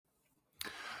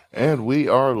And we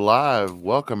are live.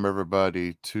 Welcome,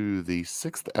 everybody, to the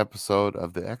sixth episode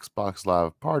of the Xbox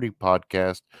Live Party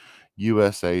Podcast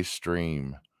USA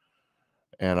stream.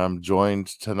 And I'm joined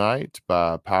tonight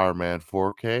by Powerman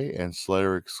 4K and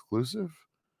Slayer Exclusive.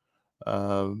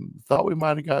 Thought we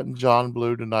might have gotten John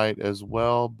Blue tonight as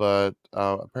well, but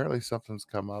apparently something's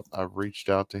come up. I've reached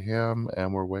out to him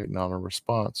and we're waiting on a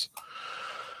response.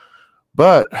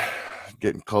 But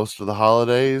getting close to the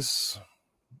holidays,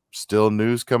 still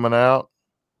news coming out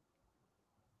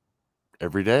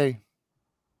every day.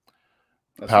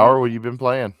 That's Power, right. what you been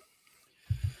playing?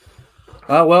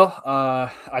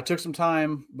 I took some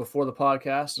time before the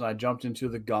podcast and I jumped into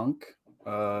the Gunk.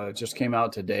 It just came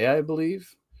out today, I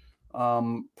believe.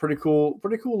 Pretty cool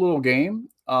little game.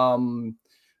 Kind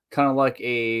of like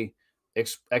a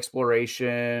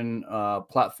exploration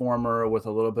platformer with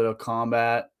a little bit of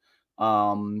combat.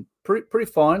 Pretty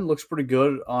fun. Looks pretty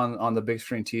good on the big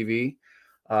screen TV.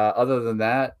 Other than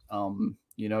that,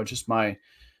 just I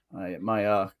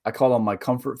call them my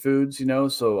comfort foods,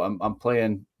 So I'm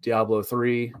playing Diablo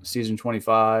 3 season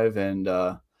 25 and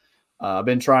I've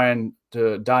been trying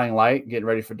to Dying Light, getting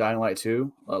ready for Dying Light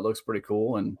 2. It looks pretty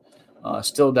cool and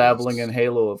still dabbling in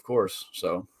Halo, of course.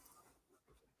 So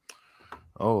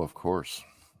of course.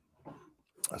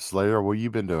 Slayer, what you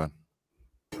been doing?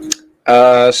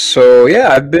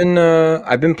 I've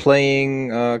been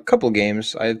playing a couple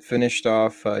games. I finished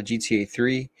off GTA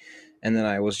 3, and then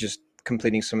I was just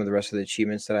completing some of the rest of the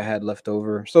achievements that I had left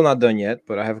over. Still not done yet,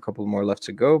 but I have a couple more left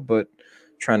to go. But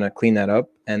trying to clean that up,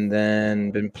 and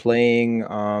then been playing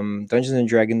Dungeons and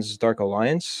Dragons: Dark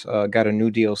Alliance. Got a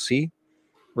new DLC.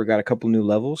 We got a couple new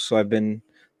levels, so I've been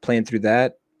playing through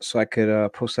that so I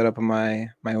could post that up on my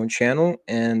own channel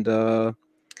and.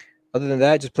 Other than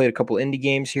that, just played a couple indie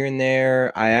games here and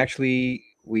there. My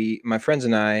friends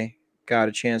and I got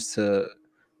a chance to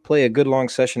play a good long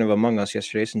session of Among Us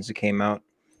yesterday since it came out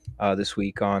this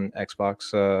week on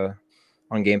Xbox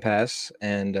on Game Pass,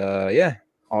 and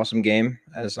awesome game,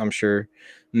 as I'm sure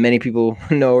many people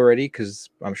know already because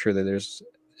I'm sure that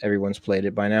everyone's played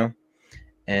it by now.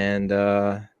 And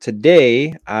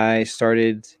today I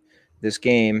started this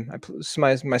game. This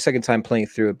is my second time playing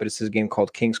through it, but it's this game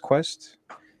called King's Quest.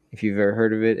 If you've ever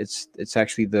heard of it, it's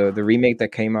actually the remake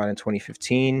that came out in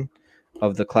 2015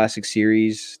 of the classic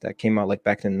series that came out like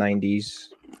back in the 90s.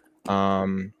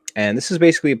 And this is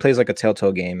basically, it plays like a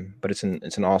Telltale game, but it's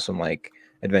an awesome like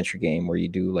adventure game where you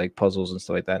do like puzzles and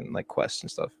stuff like that and like quests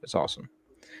and stuff. It's awesome.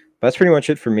 But that's pretty much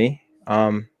it for me.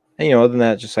 And other than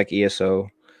that, just like ESO.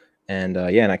 And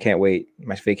and I can't wait.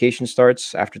 My vacation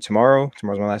starts after tomorrow.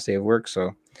 Tomorrow's my last day of work,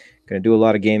 so gonna do a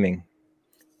lot of gaming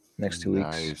next 2 weeks.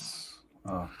 Nice.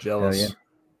 Oh, jealous.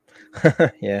 Yeah.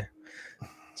 Yeah.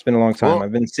 It's been a long time. Well,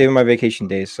 I've been saving my vacation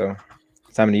days, so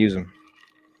it's time to use them.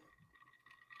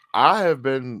 I have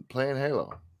been playing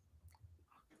Halo.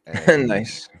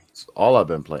 Nice. It's all I've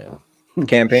been playing.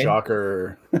 Campaign?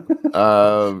 Shocker.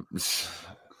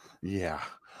 Yeah.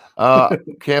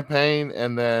 Campaign,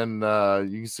 and then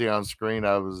you can see on screen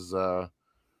I was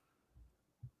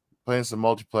playing some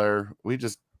multiplayer. We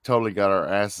just totally got our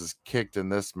asses kicked in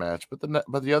this match, but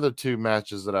the other two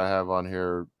matches that I have on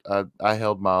here, I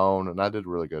held my own and I did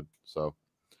really good. So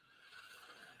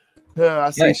yeah, I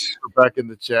see Nice. you back in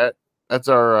the chat. That's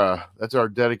our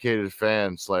dedicated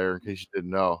fan, Slayer. In case you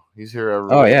didn't know, he's here every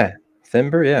Oh week. yeah,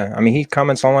 Thimber. Yeah, I mean he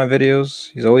comments on my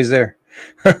videos. He's always there.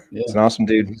 He's an awesome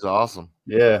dude. He's awesome.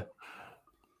 Yeah.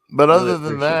 But Really other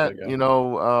than appreciate that, that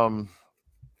guy.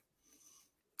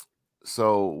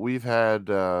 So we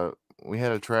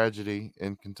had a tragedy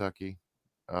in Kentucky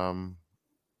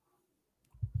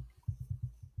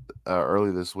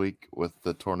early this week with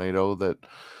the tornado that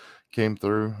came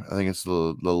through. I think it's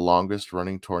the longest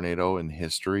running tornado in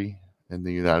history in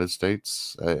the United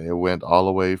States. It went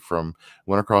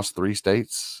across 3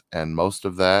 states, and most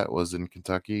of that was in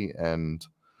Kentucky, and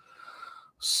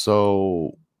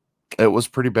so it was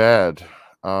pretty bad.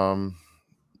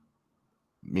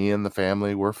 Me and the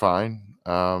family were fine.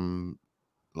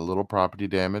 A little property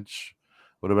damage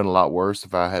would have been a lot worse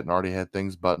if I hadn't already had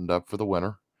things buttoned up for the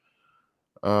winter.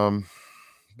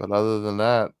 But other than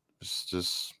that, it's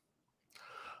just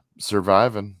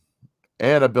surviving.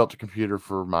 And I built a computer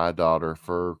for my daughter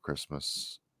for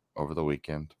Christmas over the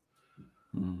weekend.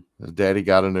 Daddy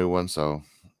got a new one, so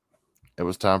it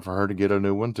was time for her to get a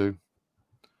new one too.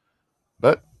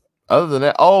 But other than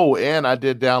that, and I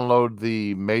did download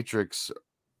the Matrix,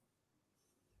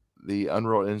 the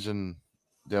Unreal Engine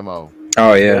demo.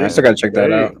 Oh yeah, I still gotta check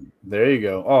that out. There you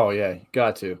go. Oh yeah,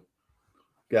 got to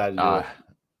do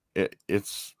it.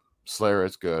 It's Slayer.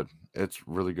 It's good. It's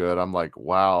really good. I'm like,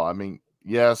 wow. I mean,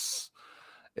 yes,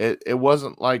 it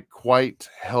wasn't like quite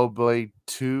Hellblade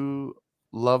 2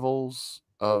 levels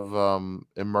of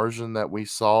immersion that we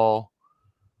saw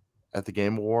at the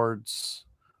Game Awards,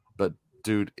 but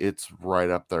dude, it's right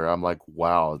up there. I'm like,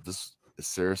 wow, this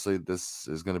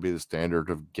is going to be the standard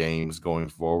of games going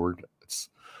forward. It's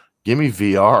give me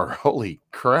VR. Holy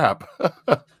crap.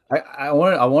 I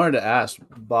wanted to ask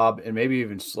Bob and maybe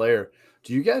even Slayer.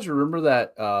 Do you guys remember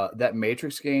that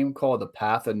Matrix game called The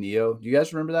Path of Neo? Do you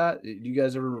guys remember that? Do you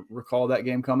guys ever recall that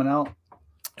game coming out?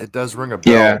 It does ring a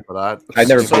bell, Yeah. but I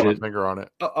never can't put played my it. finger on it.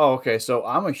 Oh, okay. So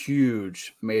I'm a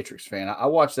huge Matrix fan. I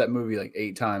watched that movie like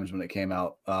 8 times when it came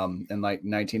out in like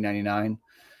 1999.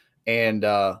 And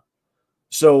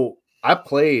so I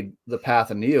played The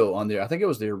Path of Neo on there. I think it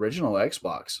was the original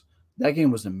Xbox. That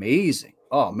game was amazing.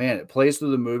 Oh man, it plays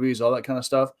through the movies, all that kind of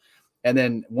stuff. And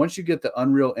then once you get the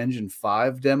Unreal Engine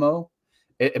 5 demo,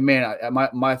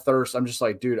 my thirst, I'm just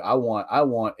like, dude, I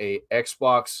want a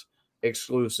Xbox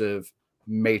exclusive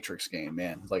Matrix game,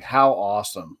 man. Like, how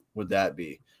awesome would that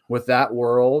be with that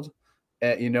world,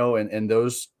 and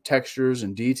those textures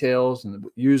and details and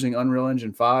using Unreal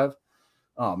Engine 5?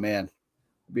 Oh man,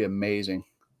 it'd be amazing.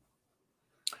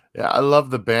 Yeah, I love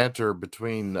the banter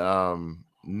between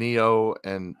Neo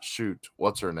and shoot,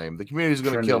 what's her name? The community's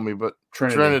going to kill me, but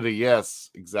Trinity, yes,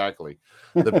 exactly.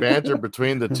 The banter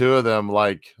between the two of them,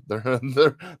 like they're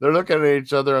looking at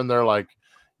each other and they're like,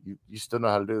 "You still know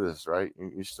how to do this, right?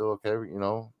 You still okay?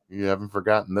 You haven't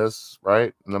forgotten this,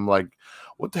 right?" And I'm like,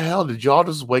 "What the hell? Did y'all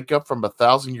just wake up from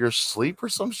 1,000 years sleep or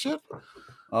some shit?"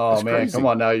 Oh That's man, crazy. come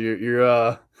on now,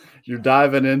 you're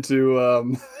diving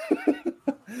into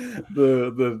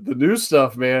the new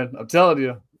stuff, man. I'm telling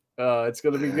you, it's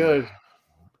gonna be good.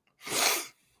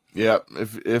 Yeah,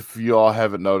 if you all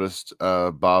haven't noticed,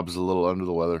 Bob's a little under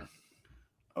the weather.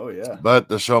 Oh yeah, but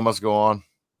the show must go on.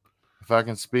 If I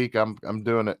can speak, I'm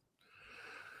doing it.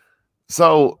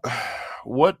 So,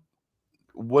 what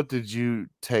did you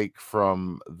take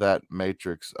from that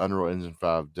Matrix Unreal Engine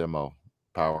 5 demo,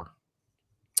 Power?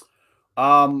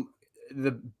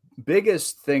 The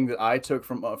biggest thing that I took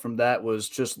from that was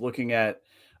just looking at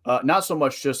not so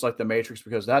much just like the Matrix,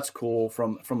 because that's cool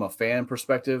from a fan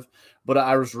perspective, but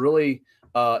I was really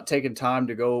taking time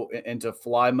to go into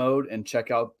fly mode and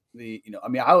check out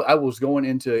I was going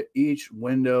into each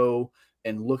window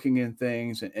and looking in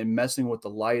things and messing with the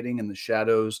lighting and the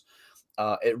shadows.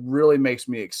 It really makes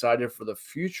me excited for the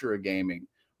future of gaming,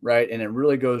 right? And it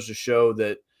really goes to show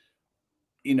that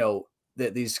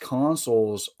that these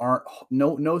consoles aren't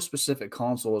no specific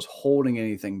console is holding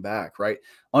anything back, right?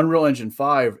 Unreal Engine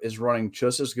 5 is running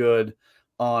just as good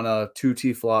on a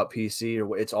 2 flop PC.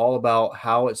 Or it's all about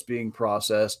how it's being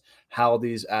processed, how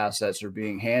these assets are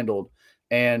being handled,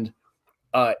 and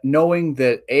knowing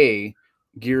that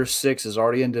Gear 6 is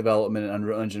already in development in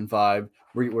Unreal Engine 5.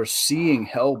 We're seeing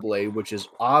Hellblade, which is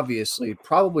obviously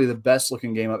probably the best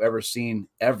looking game I've ever seen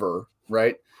ever,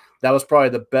 right? That was probably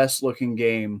the best looking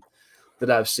game that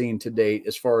I've seen to date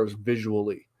as far as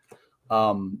visually.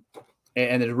 And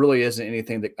there really isn't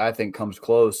anything that I think comes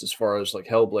close as far as like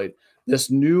Hellblade. These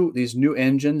new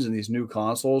engines and these new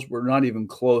consoles, we're not even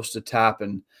close to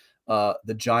tapping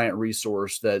the giant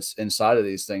resource that's inside of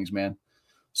these things, man.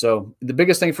 So the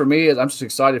biggest thing for me is I'm just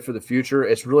excited for the future.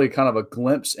 It's really kind of a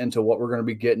glimpse into what we're going to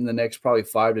be getting the next probably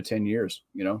 5 to 10 years,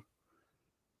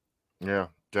 Yeah,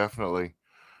 definitely.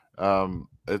 I'm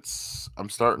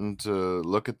starting to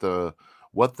look at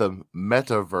what the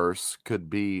metaverse could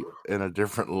be in a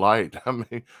different light. I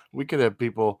mean, we could have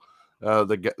people,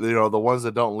 the ones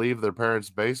that don't leave their parents'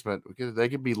 basement, they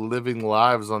could be living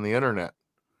lives on the internet.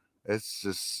 It's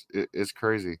just, it's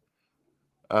crazy.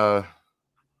 Well,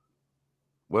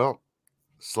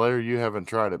 Slayer, you haven't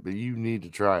tried it, but you need to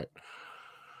try it.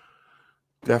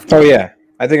 Definitely. Oh yeah,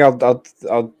 I think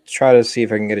I'll try to see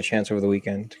if I can get a chance over the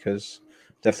weekend, because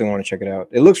definitely want to check it out.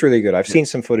 It looks really good. I've seen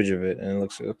some footage of it, and it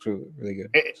looks really good.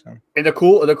 And the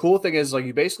cool thing is, like,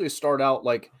 you basically start out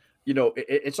like,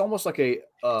 it's almost like it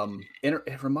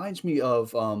reminds me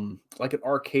of like an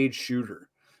arcade shooter,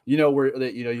 where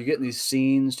that you get in these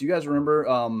scenes. Do you guys remember?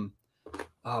 Oh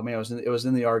man, it was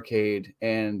in the arcade,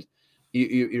 and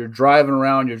you're driving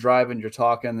around, you're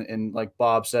talking, and like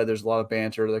Bob said, there's a lot of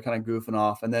banter. They're kind of goofing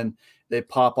off, and then they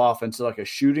pop off into like a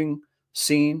shooting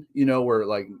scene, where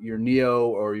like your Neo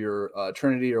or your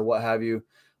Trinity or what have you,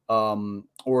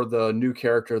 or the new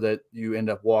character that you end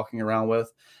up walking around with.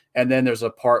 And then there's a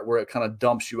part where it kind of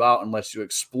dumps you out and lets you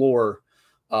explore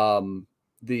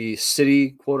the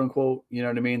city, quote unquote, you know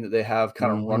what I mean, that they have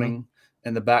kind of running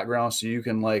in the background. So you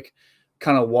can like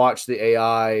kind of watch the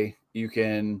AI. You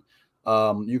can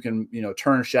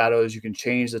turn shadows. You can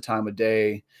change the time of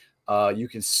day. You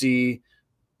can see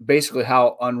basically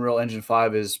how Unreal Engine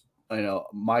 5 is,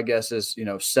 my guess is,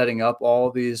 setting up all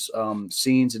of these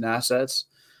scenes and assets.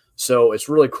 So it's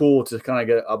really cool to kind of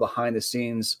get a behind the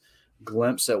scenes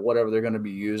glimpse at whatever they're going to be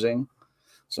using.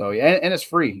 So yeah, and it's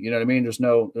free. You know what I mean? There's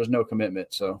no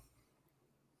commitment. So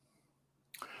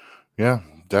Yeah,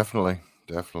 definitely.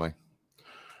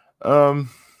 All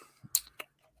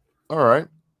right,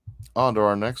 on to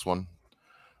our next one.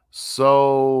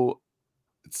 So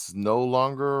it's no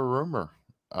longer a rumor.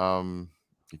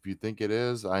 If you think it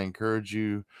is, I encourage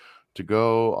you to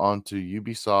go onto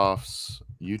Ubisoft's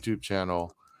YouTube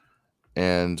channel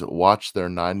and watch their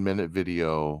 9-minute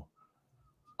video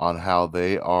on how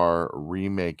they are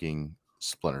remaking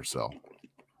Splinter Cell.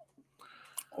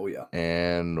 oh yeah.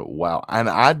 And wow, and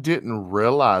I didn't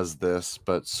realize this,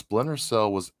 but Splinter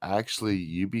Cell was actually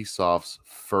Ubisoft's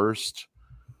first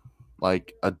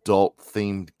like adult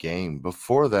themed game.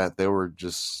 Before that, they were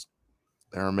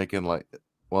making like,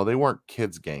 well, they weren't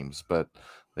kids games, but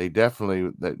there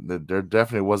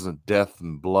definitely wasn't death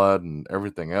and blood and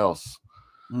everything else.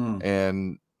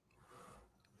 And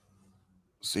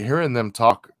so hearing them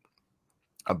talk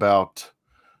about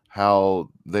how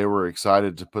they were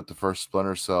excited to put the first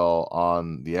Splinter Cell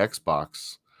on the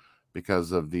Xbox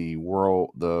because of the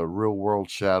real world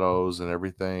shadows and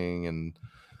everything, and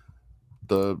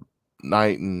the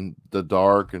night and the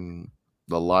dark and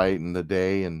the light and the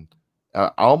day. And I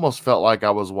almost felt like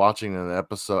I was watching an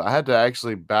episode. I had to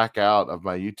actually back out of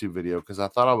my YouTube video because I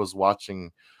thought I was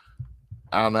watching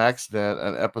on accident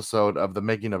an episode of the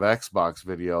Making of Xbox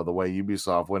video, the way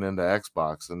Ubisoft went into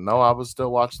Xbox. And no, I was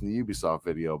still watching the Ubisoft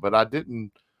video, but I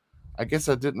guess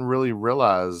I didn't really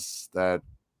realize that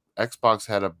Xbox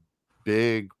had a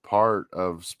big part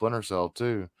of Splinter Cell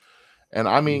too. And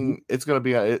I mean, it's going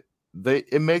to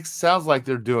be sounds like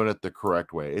they're doing it the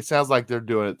correct way. It sounds like they're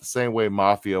doing it the same way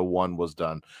Mafia 1 was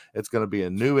done. It's going to be a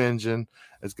new engine.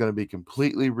 It's going to be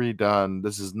completely redone.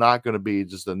 This is not going to be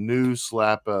just a new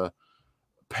slap of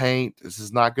paint. This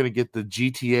is not going to get the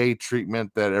GTA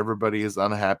treatment that everybody is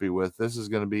unhappy with. This is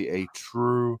going to be a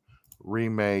true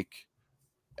remake,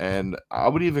 and I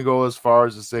would even go as far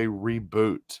as to say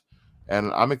reboot.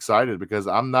 And I'm excited because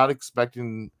I'm not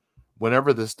expecting,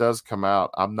 whenever this does come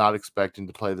out, I'm not expecting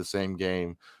to play the same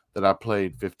game that I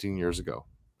played 15 years ago.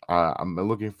 I'm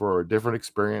looking for a different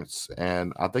experience,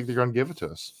 and I think they're going to give it to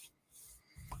us.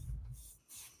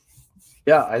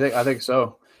 Yeah, I think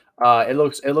so. It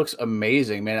looks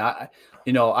amazing, man.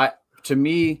 To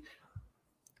me,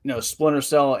 Splinter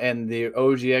Cell and the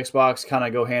OG Xbox kind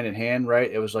of go hand in hand, right?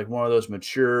 It was like one of those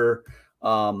mature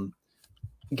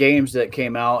games that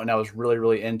came out, and I was really,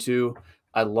 really into.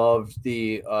 I loved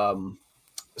the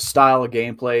style of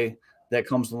gameplay that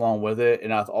comes along with it,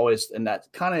 and that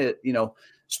kind of,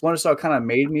 Splinter Cell kind of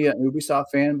made me an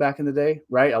Ubisoft fan back in the day,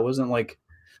 right? I wasn't like,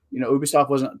 Ubisoft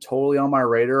wasn't totally on my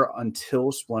radar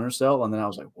until Splinter Cell, and then I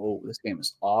was like, whoa, this game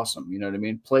is awesome. You know what I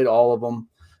mean? Played all of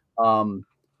them.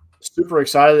 Super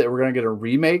excited that we're going to get a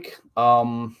remake. I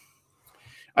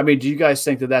mean, do you guys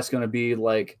think that that's going to be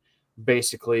like,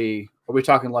 basically, are we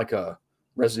talking like a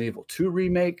Resident Evil 2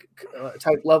 remake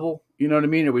type level? You know what I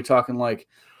mean? Are we talking like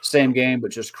same game,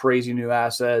 but just crazy new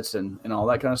assets and all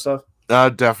that kind of stuff?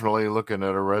 Definitely looking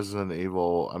at a Resident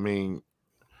Evil. I mean,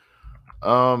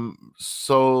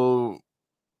 so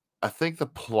I think the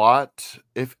plot,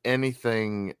 if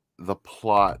anything, the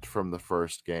plot from the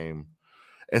first game,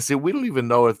 and see, we don't even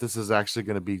know if this is actually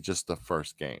going to be just the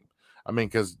first game. I mean,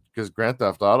 because Grand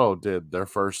Theft Auto did their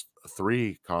first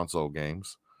 3 console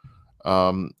games.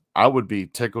 I would be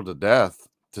tickled to death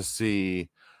to see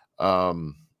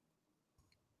the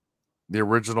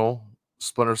original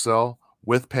Splinter Cell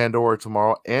with Pandora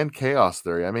Tomorrow and Chaos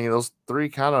Theory. I mean, those 3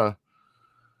 kind of,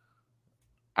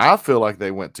 I feel like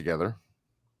they went together.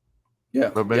 Yeah,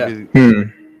 but maybe. Yeah.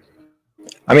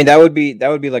 I mean, that would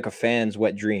be like a fan's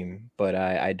wet dream, but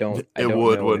I don't. It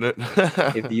would, know wouldn't if,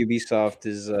 it? if Ubisoft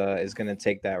is going to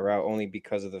take that route, only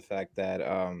because of the fact that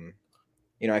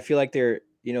I feel like they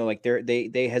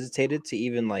hesitated to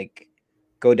even like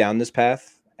go down this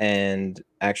path and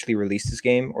actually release this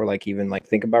game, or like even like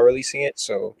think about releasing it.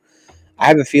 So I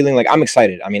have a feeling like I'm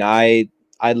excited. I mean, I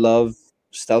love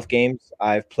stealth games.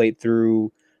 I've played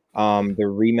through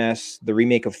the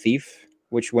remake of Thief,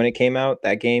 which when it came out,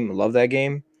 that game, love that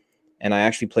game. And I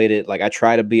actually played it. Like, I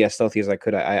try to be as stealthy as I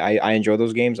could. I enjoy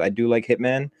those games. I do like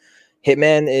Hitman.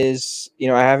 Hitman is,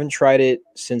 I haven't tried it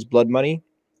since Blood Money.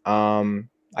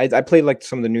 I played like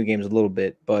some of the new games a little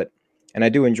bit, and I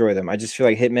do enjoy them. I just feel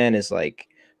like Hitman is like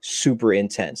super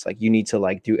intense. Like, you need to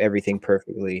like do everything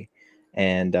perfectly.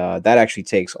 And that actually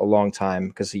takes a long time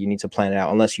because you need to plan it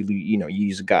out unless you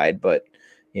use a guide. But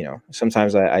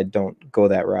sometimes I don't go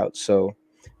that route. So,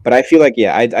 but I feel like,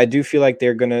 yeah, I do feel like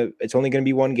it's only gonna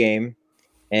be one game.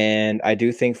 And I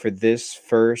do think for this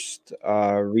first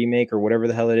remake or whatever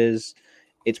the hell it is,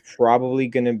 it's probably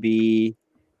gonna be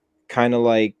kind of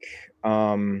like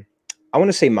I want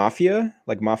to say Mafia,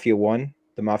 like Mafia 1,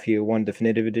 the Mafia 1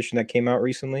 definitive edition that came out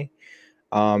recently.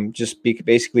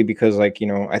 Basically because, like,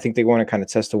 I think they want to kind of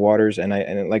test the waters,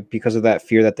 and like, because of that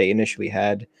fear that they initially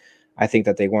had, I think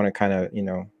that they want to kind of,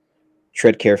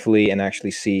 tread carefully and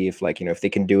actually see if, like, if they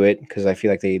can do it, because I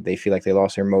feel like they feel like they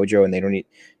lost their mojo, and they don't need,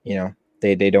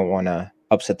 they don't want to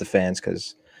upset the fans,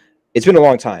 because it's been a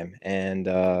long time, and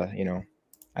I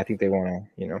think they want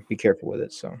to, be careful with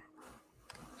it. So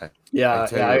Yeah,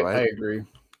 tell you, I agree.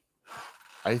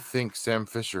 I think Sam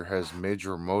Fisher has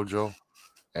major mojo,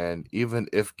 and even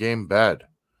if game bad,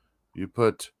 you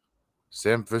put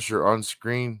Sam Fisher on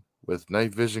screen with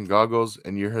night vision goggles,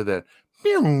 and you hear that,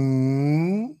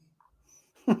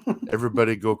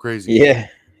 everybody go crazy.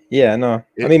 Yeah, no.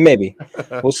 I mean, maybe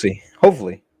we'll see.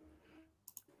 Hopefully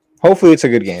it's a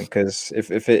good game, because if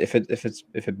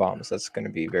it bombs, that's going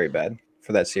to be very bad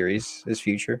for that series, its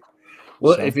future.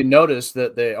 Well, if you notice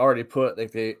that they already put,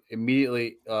 like, they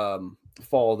immediately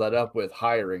follow that up with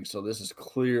hiring, so this is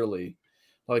clearly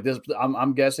like this.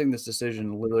 I'm guessing this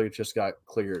decision literally just got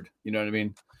cleared. You know what I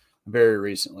mean? Very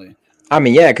recently. I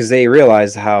mean, yeah, because they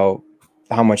realized how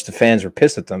much the fans were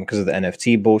pissed at them because of the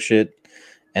NFT bullshit,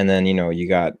 and then you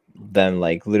got them,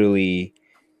 like, literally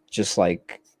just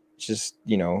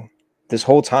this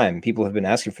whole time people have been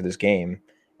asking for this game,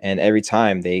 and every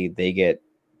time they get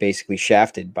basically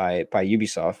shafted by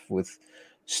Ubisoft with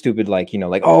stupid, like,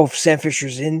 oh, if Sam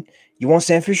Fisher's in, you want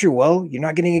Sam Fisher, well, you're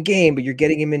not getting a game, but you're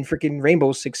getting him in freaking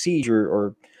Rainbow Six Siege,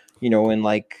 or in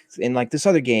like this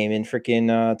other game, in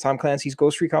freaking Tom Clancy's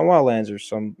Ghost Recon Wildlands, or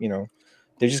some,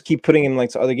 they just keep putting him, like,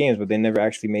 to other games, but they never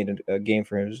actually made a game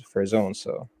for his own.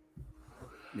 So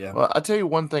yeah. Well, I'll tell you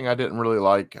one thing I didn't really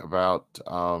like about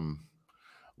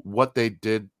what they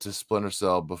did to Splinter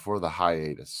Cell before the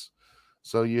hiatus.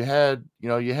 So you had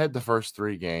the first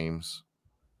 3 games,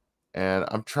 and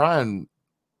I'm trying,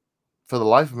 for the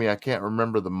life of me, I can't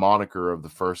remember the moniker of the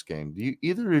first game. Do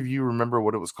either of you remember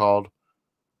what it was called?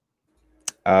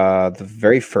 The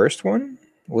very first one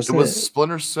was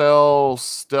Splinter Cell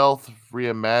Stealth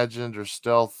Reimagined, or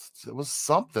Stealth. It was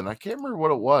something. I can't remember what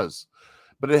it was,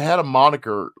 but it had a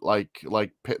moniker like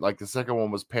the second one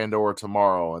was Pandora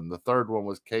Tomorrow, and the third one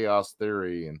was Chaos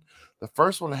Theory, and the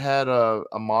first one had a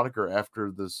moniker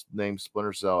after this name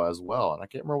Splinter Cell as well, and I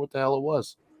can't remember what the hell it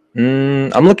was.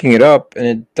 I'm looking it up, and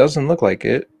it doesn't look like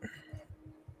it.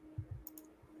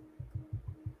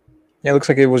 Yeah, it looks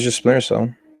like it was just Splinter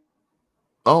Cell.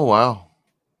 Oh, wow.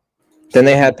 Then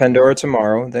they had Pandora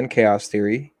Tomorrow, then Chaos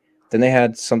Theory. Then they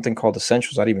had something called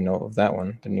Essentials. I didn't even know of that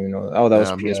one. Didn't even know. Oh, that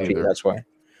was PSP. That's why.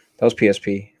 That was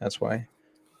PSP. That's why.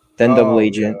 Then Double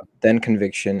Agent, then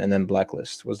Conviction, and then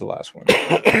Blacklist was the last one.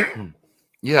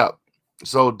 Yeah.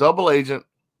 So Double Agent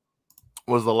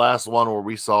was the last one where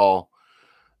we saw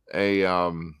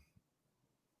a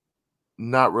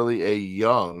not really a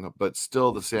young, but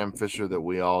still the Sam Fisher that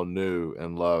we all knew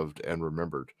and loved and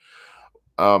remembered.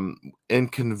 In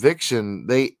Conviction,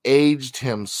 they aged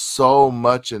him so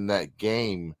much in that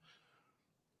game.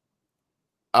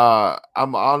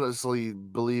 I'm honestly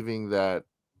believing that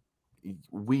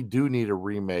we do need a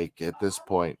remake at this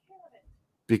point,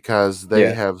 because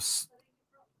they've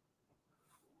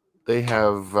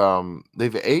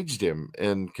aged him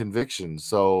in Conviction.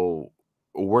 So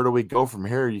where do we go from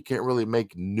here? You can't really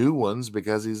make new ones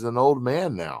because he's an old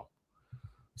man now.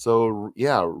 So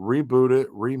yeah, reboot it,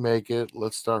 remake it.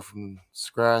 Let's start from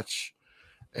scratch.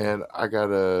 And I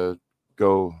gotta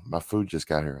go. My food just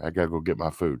got here. I gotta go get my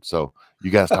food. So you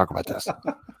guys talk about this.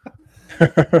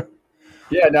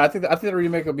 Yeah, no, I think the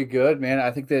remake will be good, man.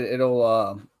 I think that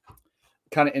it'll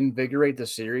kind of invigorate the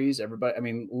series. Everybody, I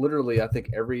mean, literally, I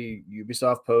think every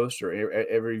Ubisoft post or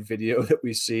every video that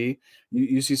we see,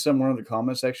 you see somewhere in the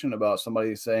comment section about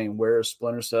somebody saying, "Where's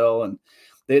Splinter Cell?" And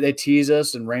they tease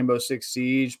us in Rainbow Six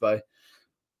Siege by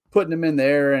putting them in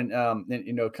there, and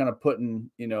kind of putting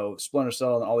Splinter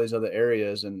Cell in all these other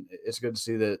areas. And it's good to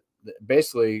see that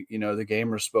basically the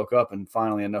gamers spoke up, and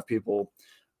finally enough people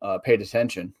paid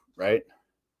attention, right?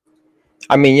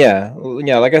 I mean, yeah.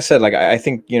 Like I said, like I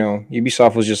think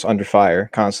Ubisoft was just under fire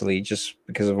constantly, just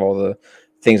because of all the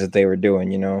things that they were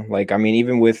doing. Like, I mean,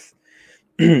 even with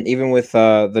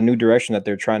the new direction that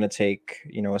they're trying to take,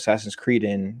 Assassin's Creed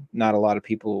in, not a lot of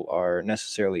people are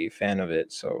necessarily a fan of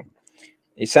it. So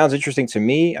it sounds interesting to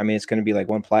me. I mean, it's going to be like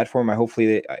one platform. Hopefully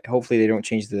they don't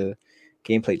change the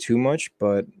gameplay too much,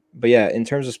 but yeah, in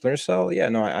terms of Splinter Cell, yeah,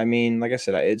 no, I mean, like I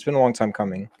said, it's been a long time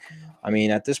coming. I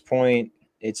mean, at this point,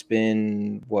 it's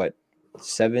been what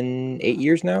 7, 8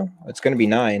 years now. It's going to be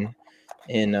 9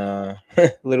 in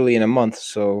literally in a month.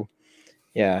 So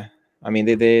yeah, I mean,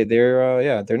 they're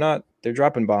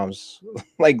dropping bombs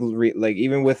like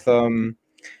even with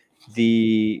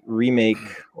the remake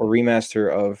or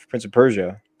remaster of Prince of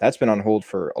Persia. That's been on hold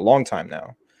for a long time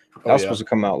now. That was supposed to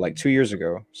come out like 2 years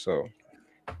ago. So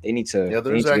they need to get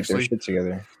their shit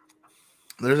together.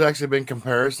 There's actually been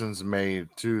comparisons made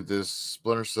to this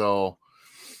Splinter Cell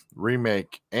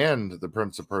remake and the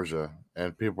Prince of Persia,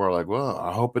 and people are like, "Well,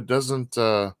 I hope it doesn't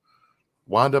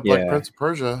wind up like Prince of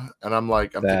Persia." And I'm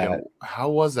thinking, how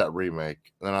was that remake?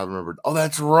 And then I remembered, oh,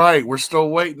 that's right, we're still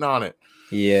waiting on it.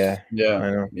 Yeah, I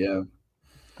know. Yeah,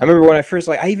 I remember when I first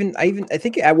I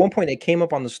think at one point it came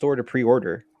up on the store to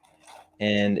pre-order,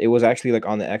 and it was actually like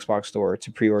on the Xbox store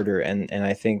to pre-order, and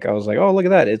I think I was like, oh, look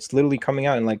at that, it's literally coming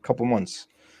out in like a couple months.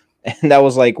 And that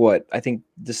was like what I think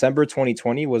December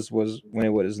 2020 was when it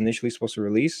was initially supposed to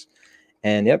release,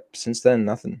 and yep, since then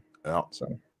nothing. Yeah.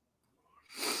 So,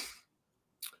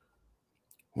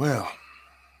 well,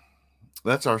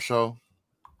 that's our show,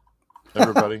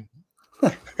 everybody.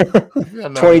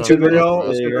 22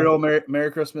 minutes.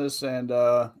 Merry Christmas, and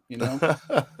we'll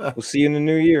see you in the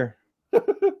new year.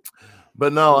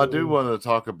 But no, I do want to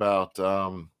talk about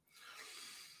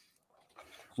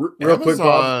real quick,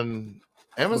 Bob.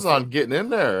 Amazon getting in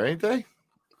there, ain't they?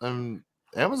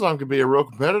 Amazon could be a real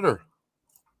competitor.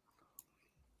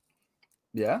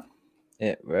 Yeah.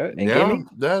 Yeah, right. In gaming?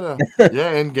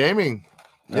 In gaming.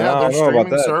 Yeah, their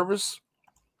streaming service.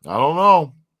 I don't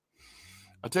know.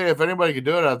 I tell you, if anybody could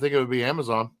do it, I think it would be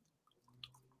Amazon.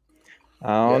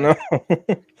 I don't know.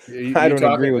 I don't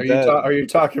agree with that. Are you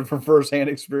talking from firsthand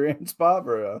experience, Bob,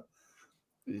 or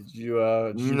did you?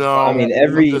 No, I mean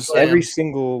every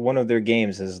single one of their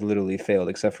games has literally failed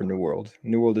except for New World.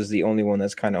 New World is the only one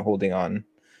that's kind of holding on.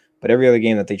 But every other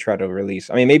game that they try to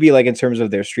release, I mean, maybe like in terms of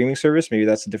their streaming service, maybe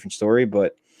that's a different story.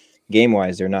 But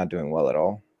game-wise, they're not doing well at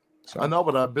all. So. I know,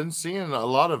 but I've been seeing a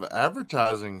lot of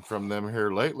advertising from them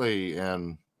here lately,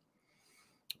 and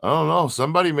I don't know.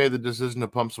 Somebody made the decision to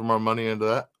pump some more money into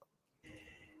that.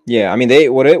 Yeah, I mean,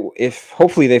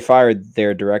 hopefully they fired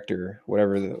their director,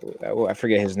 whatever I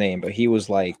forget his name, but he was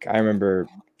like, I remember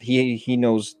he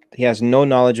has no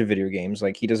knowledge of video games,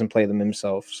 like he doesn't play them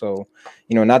himself, so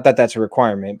not that that's a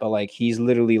requirement, but like he's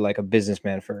literally like a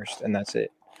businessman first, and that's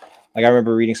it. Like I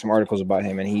remember reading some articles about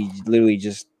him, and he literally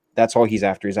just that's all he's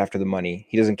after. He's after the money.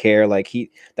 He doesn't care. Like he's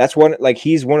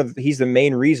the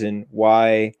main reason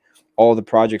why all the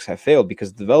projects have failed,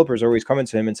 because the developers are always coming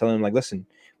to him and telling him like, listen,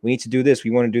 we need to do this.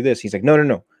 We want to do this. He's like,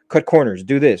 no, cut corners,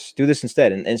 do this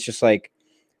instead. And it's just like,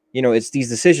 it's these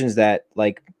decisions that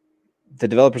like the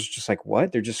developers are just like,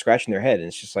 what? They're just scratching their head. And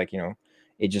it's just like,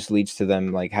 it just leads to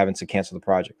them like having to cancel the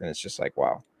project. And it's just like,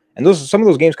 wow. And some of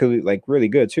those games could be like really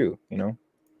good too.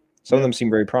 Some of them seem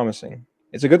very promising.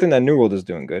 It's a good thing that New World is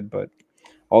doing good, but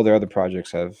all their other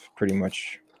projects have pretty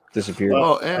much disappeared.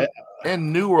 Well,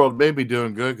 and New World may be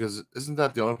doing good because isn't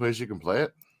that the only place you can play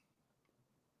it?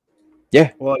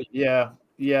 Yeah. Well, yeah.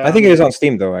 I think it is on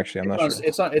Steam though. Actually, I'm not sure.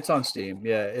 It's on Steam.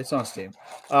 Yeah, it's on Steam.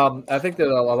 I think that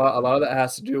a lot of that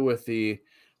has to do with the.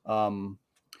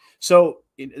 So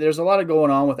there's a lot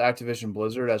going on with Activision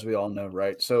Blizzard, as we all know,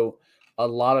 right? So a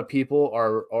lot of people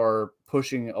are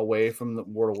pushing away from the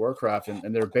World of Warcraft,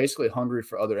 and they're basically hungry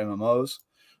for other MMOs.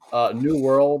 New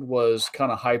World was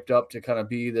kind of hyped up to kind of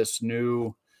be this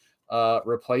new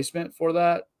replacement for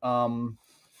that.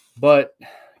 But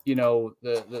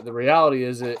the reality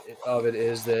is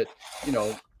that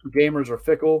gamers are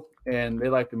fickle and they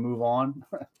like to move on,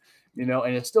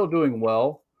 and it's still doing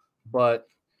well, but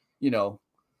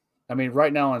I mean,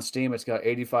 right now on Steam it's got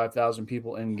 85,000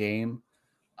 people in game.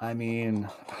 I mean,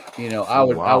 I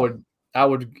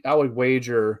would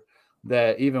wager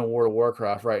that even World of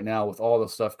Warcraft right now, with all the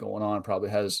stuff going on, probably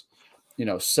has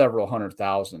several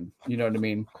 100,000, you know what I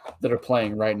mean, that are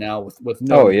playing right now with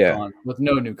no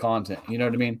new content, you know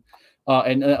what I mean,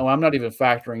 and I'm not even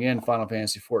factoring in Final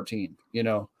Fantasy 14,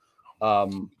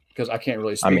 because I can't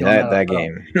really speak. I mean that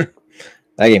game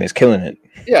that game is killing it.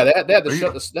 Yeah, they had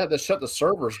to shut the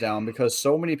servers down because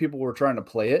so many people were trying to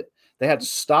play it. They had to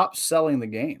stop selling the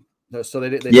game, so they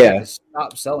had to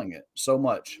stop selling it so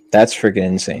much. That's freaking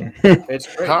insane.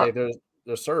 It's great.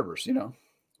 There's servers,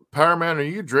 Powerman, are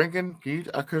you drinking?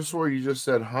 I could have swore you just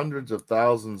said hundreds of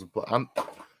thousands of.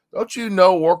 Don't you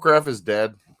know Warcraft is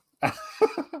dead?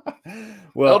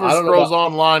 Well, Elder Scrolls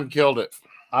Online killed it.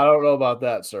 I don't know about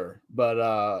that, sir, but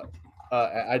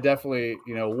I definitely,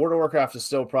 World of Warcraft is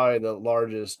still probably the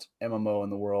largest MMO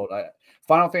in the world.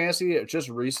 Final Fantasy, it just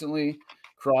recently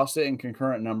crossed it in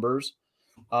concurrent numbers.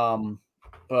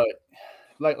 But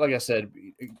like I said,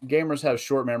 gamers have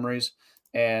short memories,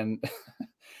 and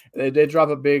they drop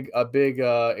a big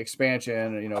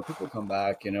expansion. People come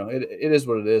back. It is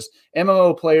what it is.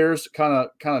 MMO players kind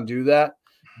of do that,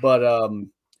 but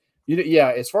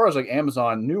yeah. As far as like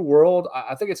Amazon New World,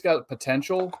 I think it's got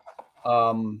potential.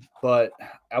 But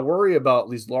I worry about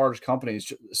these large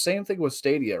companies. Same thing with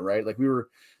Stadia, right? Like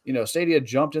Stadia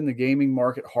jumped in the gaming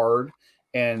market hard,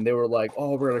 and they were like,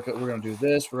 "Oh, we're gonna do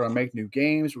this. We're gonna make new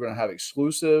games. We're gonna have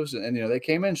exclusives," and they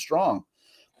came in strong.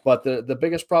 But the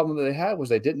biggest problem that they had was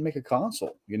they didn't make a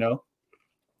console.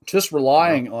 Just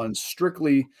relying on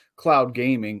strictly cloud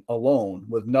gaming alone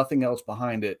with nothing else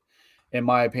behind it, in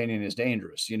my opinion, is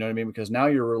dangerous. You know what I mean? Because now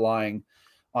you're relying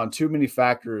on too many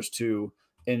factors to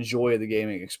enjoy the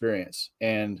gaming experience.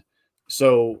 And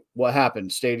so what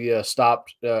happened? Stadia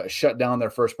shut down their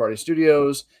first party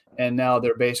studios, and now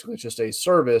they're basically just a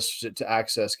service to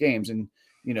access games. And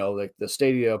like the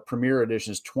Stadia Premier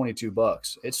Edition is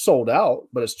 $22. It's sold out,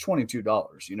 but it's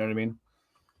 $22. You know what I mean?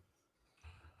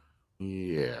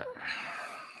 Yeah.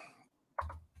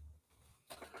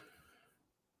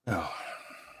 Oh,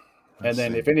 and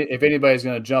then if anybody's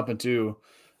going to jump into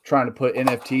trying to put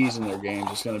NFTs in their games,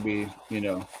 it's going to be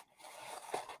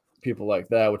people like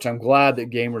that, which I'm glad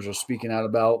that gamers are speaking out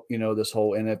about. This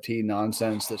whole NFT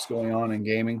nonsense that's going on in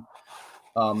gaming.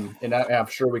 And I'm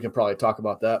sure we can probably talk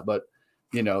about that, but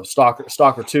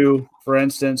Stalker 2, for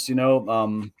instance,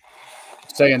 saying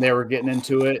they were getting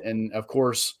into it, and of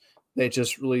course they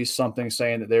just released something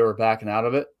saying that they were backing out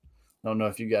of it. I don't know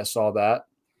if you guys saw that,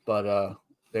 but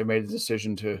they made the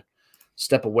decision to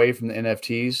step away from the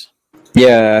NFTs.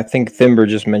 Yeah, I think Thimber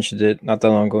just mentioned it not that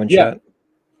long ago in chat.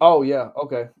 Oh yeah,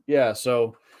 okay, yeah.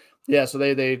 So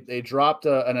they dropped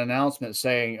an announcement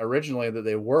saying originally that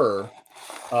they were,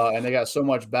 and they got so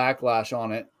much backlash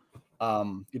on it.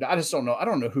 I just don't know. I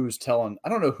don't know who's telling. I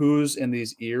don't know who's in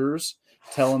these ears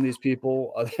telling these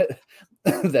people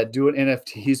that doing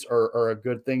NFTs are a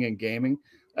good thing in gaming.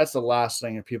 That's the last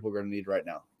thing that people are going to need right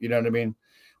now. You know what I mean?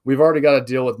 We've already got to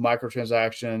deal with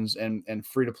microtransactions and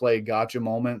free to play gotcha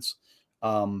moments.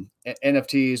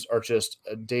 NFTs are just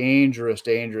a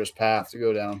dangerous path to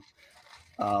go down.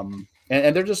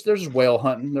 And they're just whale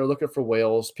hunting. They're looking for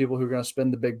whales, people who are going to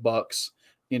spend the big bucks.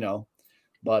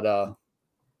 But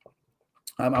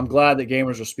I'm glad that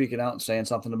gamers are speaking out and saying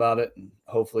something about it, and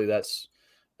hopefully that's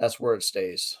where it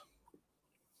stays.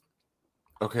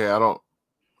 Okay,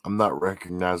 I'm not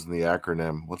recognizing the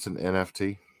acronym. What's an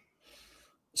NFT?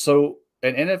 So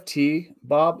an NFT,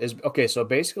 Bob, is okay. So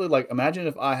basically, like, imagine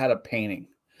if I had a painting,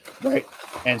 right?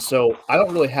 And so I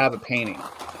don't really have a painting,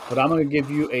 but I'm going to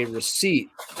give you a receipt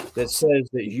that says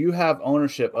that you have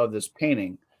ownership of this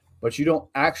painting, but you don't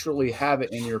actually have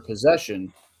it in your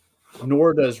possession,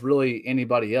 nor does really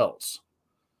anybody else.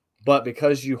 But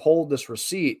because you hold this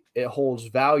receipt, it holds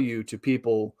value to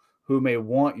people who may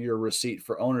want your receipt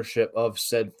for ownership of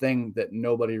said thing that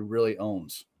nobody really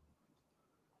owns.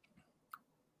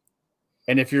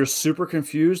 And if you're super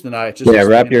confused, then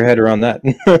wrap your head around that.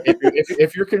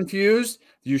 if you're confused,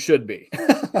 you should be,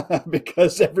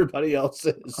 because everybody else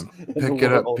is. I'm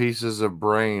picking up pieces of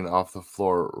brain off the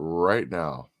floor right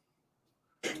now.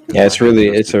 Yeah,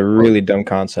 it's a really dumb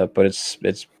concept, but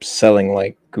it's selling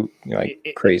like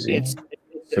crazy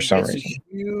for some reason.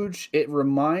 Huge. It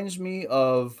reminds me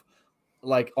of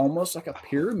like almost like a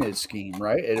pyramid scheme,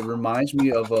 right? It reminds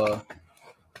me of a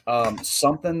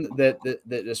something that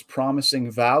is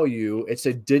promising value. It's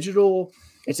a digital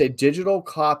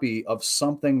copy of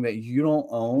something that you don't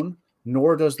own,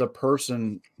 nor does the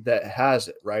person that has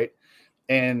it, right?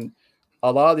 And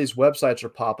a lot of these websites are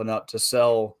popping up to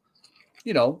sell,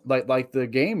 like the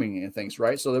gaming and things,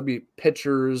 right? So there'll be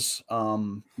pictures,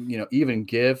 even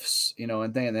gifts,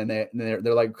 and things, and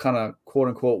they're like kind of quote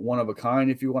unquote one of a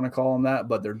kind, if you want to call them that,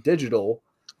 but they're digital.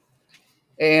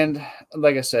 And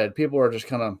like I said, people are just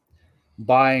kind of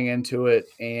buying into it.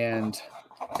 And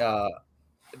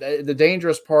the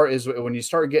dangerous part is when you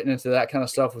start getting into that kind of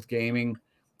stuff with gaming,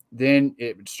 then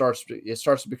it starts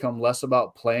to become less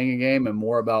about playing a game and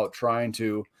more about trying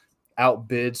to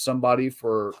outbid somebody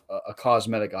for a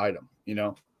cosmetic item,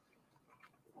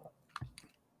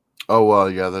 Oh,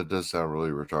 well, yeah, that does sound really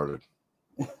retarded.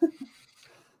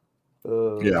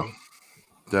 Yeah,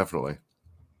 definitely.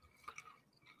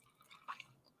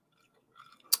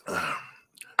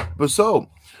 But so,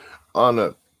 on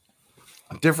a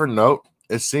different note,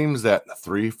 it seems that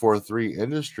 343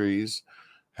 Industries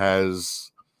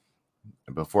has,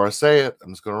 and before I say it,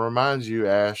 I'm just going to remind you,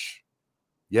 Ash,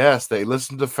 yes, they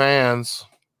listen to fans.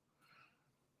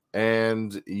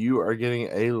 And you are getting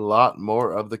a lot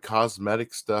more of the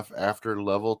cosmetic stuff after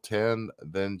level 10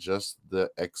 than just the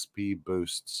XP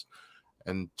boosts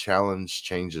and challenge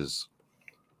changes.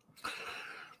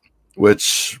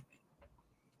 Which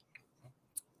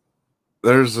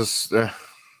there's this.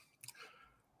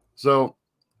 So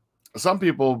some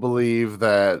people believe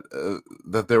that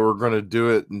that they were going to do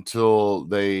it until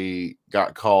they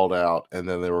got called out, and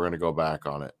then they were going to go back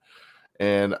on it.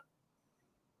 And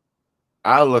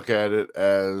I look at it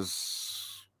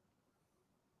as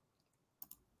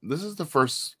this is the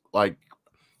first like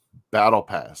battle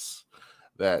pass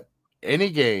that any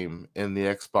game in the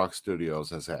Xbox Studios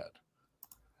has had.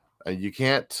 And you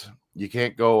can't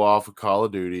go off of Call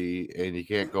of Duty, and you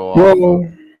can't go off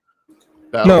of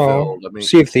Battlefield. No,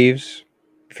 Sea of Thieves.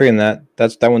 Forgetting that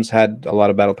one's had a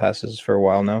lot of battle passes for a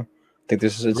while now. I think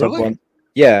this is it's Really? up one.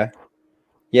 Yeah,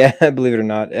 believe it or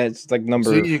not, it's like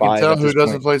number 5. See, you can tell who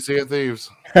doesn't play Sea of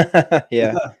Thieves.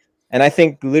 Yeah. And I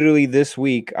think literally this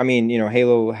week, I mean,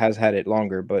 Halo has had it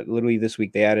longer, but literally this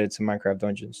week they added it to Minecraft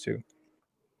Dungeons too.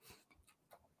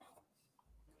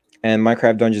 And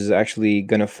Minecraft Dungeons is actually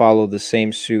going to follow the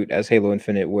same suit as Halo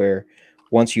Infinite, where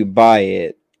once you buy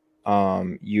it,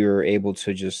 you're able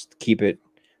to just keep it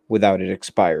without it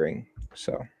expiring.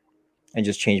 So, and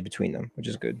just change between them, which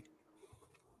is good.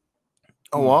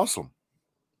 Oh, awesome.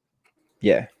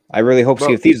 Yeah. I really hope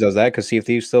Sea of Thieves does that, because Sea of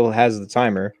Thieves still has the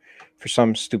timer for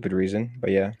some stupid reason.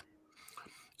 But yeah.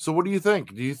 So what do you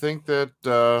think? Do you think that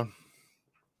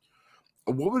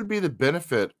what would be the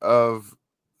benefit of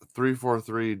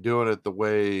 343 doing it the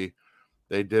way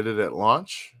they did it at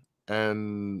launch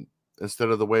and instead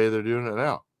of the way they're doing it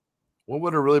now? What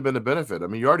would have really been the benefit? I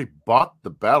mean, you already bought the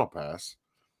battle pass.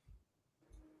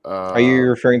 Are you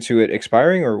referring to it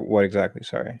expiring or what exactly?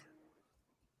 Sorry.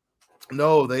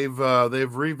 No, they've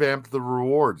revamped the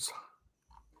rewards.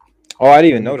 Oh, I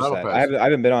didn't even notice that. I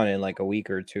haven't been on it in like a week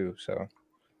or two. So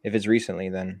if it's recently,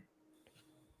 then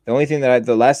the only thing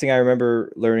the last thing I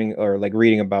remember learning or like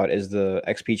reading about is the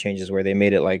XP changes, where they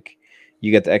made it like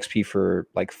you get the XP for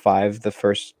like 5 the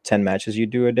first 10 matches you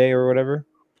do a day or whatever.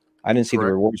 I didn't see the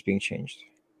rewards being changed.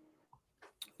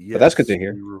 Yes, but that's good to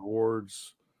hear. The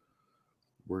rewards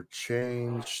were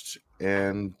changed,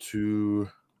 and to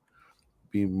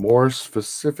be more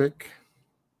specific,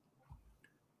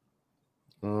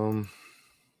 let's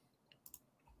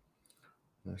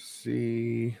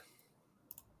see.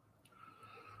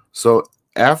 So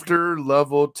after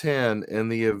level 10 in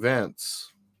the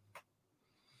events,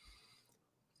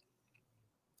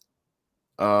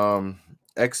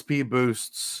 XP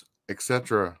boosts,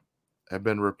 etc., have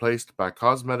been replaced by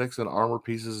cosmetics and armor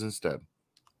pieces instead.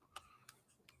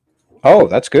 Oh,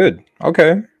 that's good.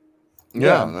 Okay.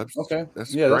 Yeah, that's okay.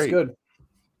 That's great. That's good.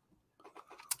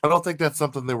 I don't think that's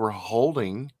something they were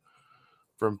holding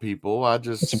from people.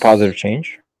 It's a positive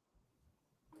change.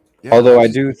 Yeah, although I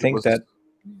do think that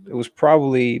it was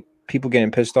probably people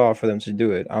getting pissed off for them to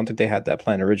do it. I don't think they had that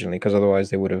plan originally, because otherwise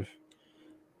they would have,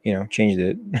 changed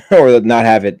it or not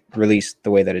have it released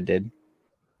the way that it did.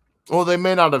 Well, they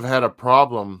may not have had a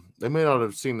problem. They may not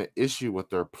have seen the issue with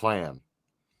their plan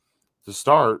to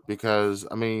start, because,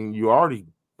 I mean, you already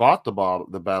bought the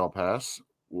battle pass.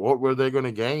 What were they going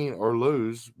to gain or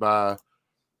lose by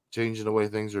changing the way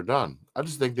things are done? I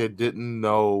just think they didn't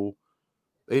know.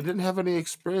 They didn't have any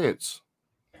experience.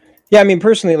 Yeah, I mean,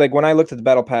 personally, like when I looked at the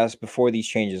battle pass before these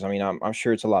changes, I mean, I'm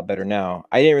sure it's a lot better now.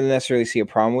 I didn't really necessarily see a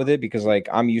problem with it, because like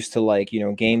I'm used to like,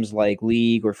 games like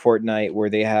League or Fortnite where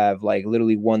they have like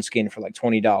literally one skin for like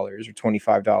 $20 or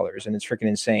 $25, and it's freaking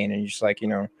insane. And you're just like,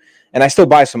 and I still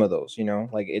buy some of those,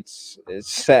 like it's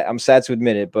sad. I'm sad to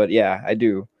admit it, but yeah, I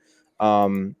do.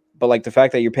 But like the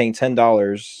fact that you're paying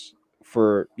 $10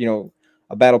 for,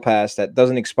 a battle pass that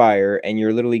doesn't expire, and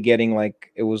you're literally getting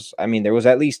like, there was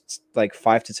at least like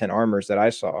 5 to 10 armors that I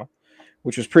saw,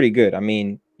 which was pretty good. I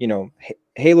mean,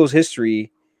 Halo's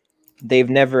history, they've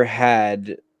never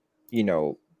had,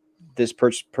 this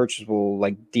purchasable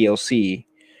like DLC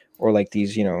or like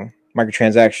these,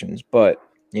 microtransactions, but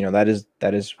that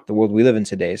is the world we live in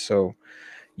today. So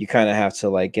you kind of have to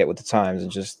like get with the times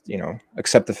and just,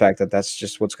 accept the fact that that's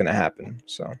just what's going to happen.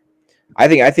 So I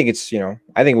think it's,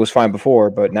 I think it was fine before,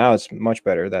 but now it's much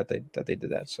better that they did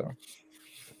that. So,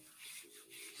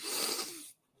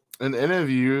 and any of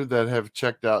you that have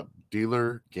checked out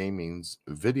Dealer Gaming's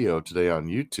video today on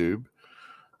YouTube,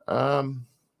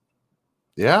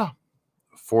 yeah,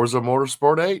 Forza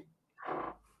Motorsport 8,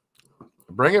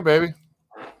 bring it, baby.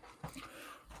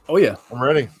 Oh yeah, I'm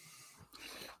ready.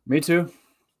 Me too.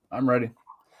 I'm ready.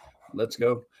 Let's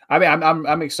go. I mean,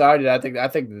 I'm excited. I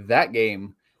think that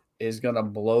game is gonna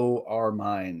blow our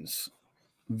minds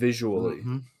visually.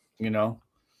 Mm-hmm. you know,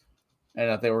 and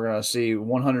I think we're going to see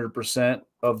 100%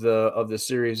 of the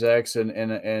Series X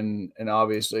and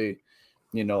obviously,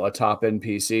 you know, a top end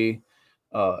PC,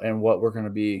 and what we're going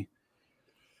to be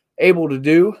able to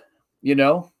do, you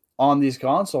know, on these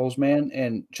consoles, man.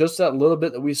 And just that little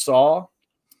bit that we saw,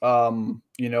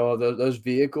 you know, those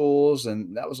vehicles,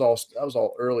 and that was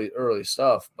all early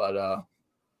stuff. But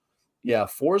yeah,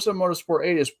 Forza Motorsport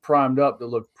 8 is primed up to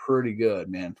look pretty good,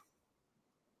 man.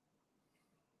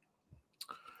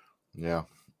 Yeah,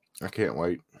 I can't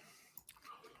wait.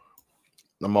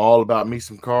 I'm all about me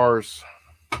some cars,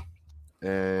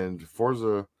 and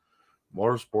Forza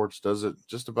Motorsports does it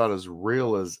just about as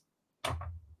real as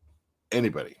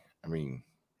anybody. I mean,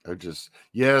 they're just,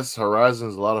 yes,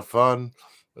 Horizon's a lot of fun.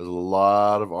 There's a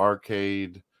lot of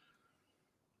arcade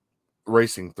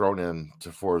racing thrown in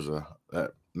to Forza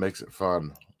that makes it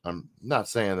fun. I'm not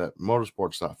saying that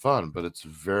motorsport's not fun, but it's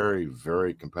very,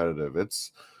 very competitive.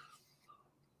 It's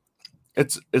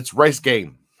race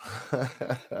game.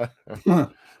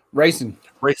 Racing.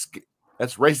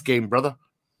 That's race game, brother.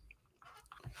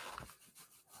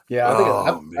 Yeah,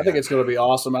 I think it's going to be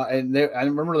awesome. I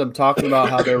remember them talking about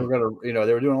how they were going to, you know,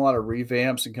 they were doing a lot of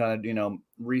revamps and kind of, you know,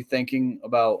 rethinking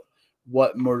about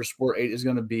what Motorsport 8 is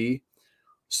going to be.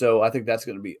 So I think that's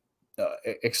going to be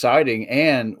exciting.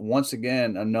 And once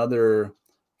again, another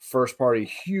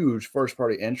huge first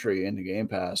party entry into Game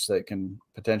Pass that can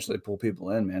potentially pull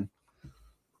people in, man.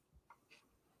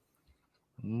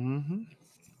 Mm-hmm.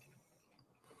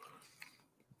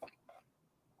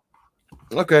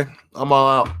 Okay, I'm all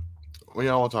out. What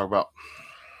y'all want to talk about?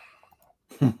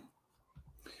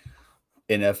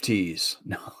 NFTs.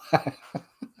 No.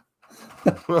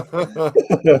 Let's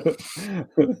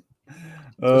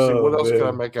see, what else can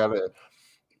I make out of it?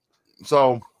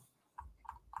 So,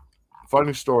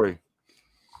 funny story.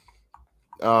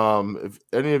 If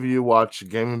any of you watch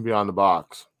Gaming Beyond the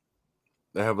Box,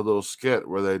 they have a little skit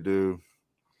where they do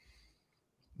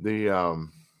the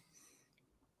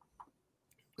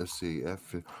let's see,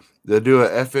 they do a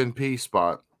FNP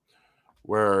spot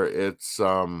where it's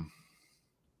a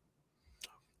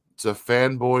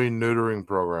fanboy neutering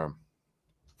program.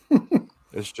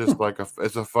 It's just like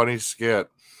it's a funny skit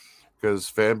because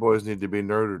fanboys need to be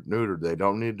neutered. They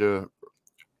don't need to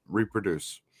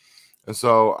reproduce. And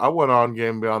so I went on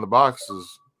Game Beyond the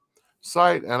Box's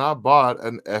site and I bought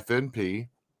an FNP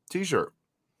t-shirt.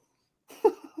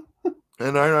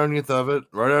 And right underneath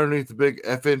the big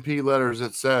FNP letters,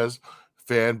 it says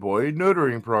Fanboy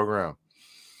Neutering Program.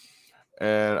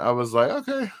 And I was like,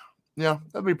 okay, yeah,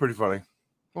 that'd be pretty funny.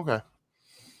 Okay.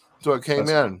 So it came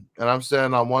in, and I'm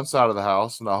standing on one side of the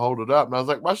house, and I hold it up, and I was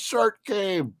like, my shirt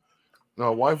came. And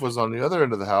my wife was on the other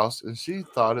end of the house, and she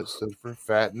thought it stood for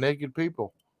fat, naked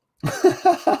people.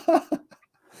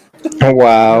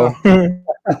 Wow.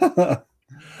 I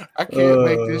can't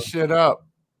make this shit up.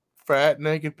 Fat,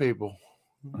 naked people.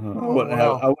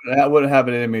 I wouldn't have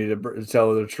it in me to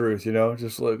tell her the truth, you know.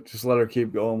 Just let her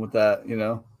keep going with that, you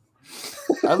know.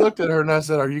 I looked at her and I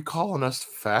said, "Are you calling us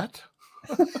fat?"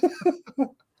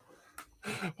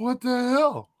 What the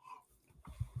hell?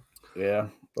 Yeah,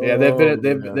 they've been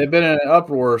in an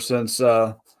uproar since we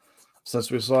saw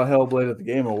Hellblade at the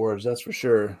Game Awards. That's for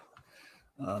sure.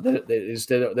 They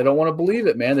don't want to believe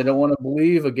it, man. They don't want to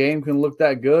believe a game can look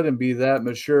that good and be that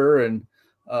mature and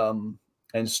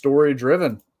story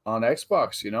driven on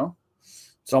Xbox. You know,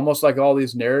 it's almost like all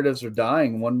these narratives are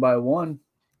dying one by one.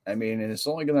 I mean, and it's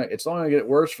only gonna get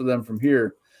worse for them from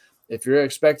here. If you're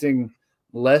expecting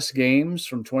less games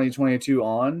from 2022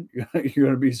 on, you're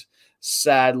going to be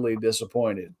sadly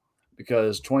disappointed,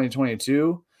 because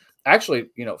 2022, actually,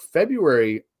 you know,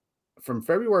 from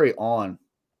February on,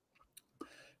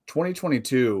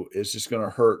 2022 is just going to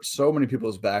hurt so many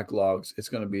people's backlogs. It's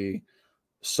going to be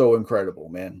so incredible,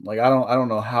 man. Like I don't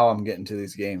know how I'm getting to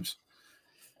these games.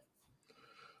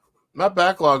 My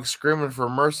backlog's screaming for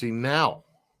mercy now.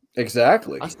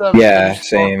 Exactly. I still haven't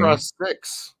same. Starcraft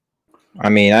 6. I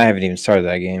mean, I haven't even started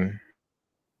that game.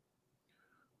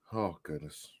 Oh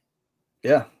goodness.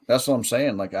 Yeah, that's what I'm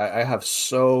saying. Like I have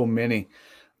so many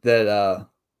that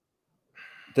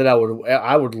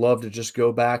I would love to just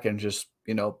go back and just,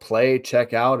 you know, play,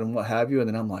 check out and what have you. And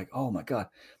then I'm like, oh my God,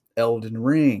 Elden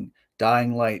Ring,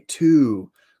 Dying Light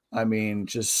 2. I mean,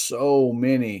 just so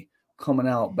many coming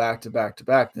out back to back to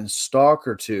back. Then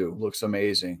Stalker 2 looks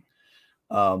amazing.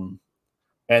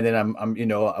 And then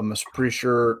I'm pretty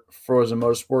sure Forza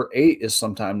Motorsport 8 is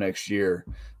sometime next year.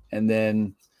 And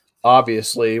then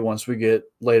obviously once we get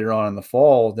later on in the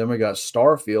fall, then we got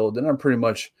Starfield. Then I'm pretty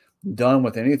much done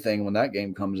with anything when that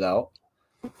game comes out.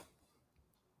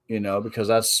 You know, because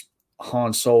that's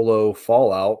Han Solo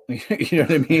Fallout. You know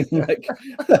what I mean? Like,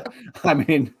 I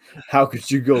mean, how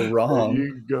could you go wrong? There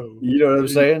you go. You know what I'm There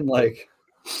saying? you Like,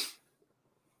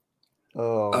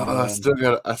 oh I man.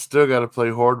 still gotta play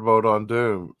Horde mode on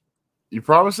Doom. You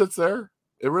promise it's there?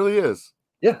 It really is.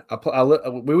 Yeah,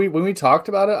 when we talked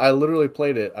about it, I literally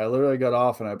played it. I literally got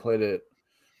off and I played it,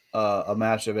 a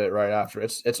match of it right after.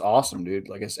 It's awesome, dude.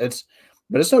 Like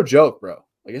but it's no joke, bro.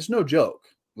 Like it's no joke.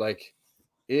 Like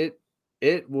it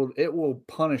will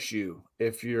punish you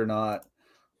if you're not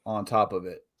on top of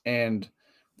it. And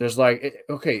there's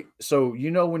okay, so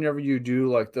whenever you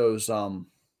do like those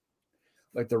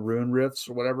like the rune rifts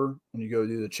or whatever, when you go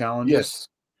do the challenges, Yes.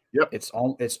 Yep.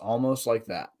 it's almost like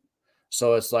that.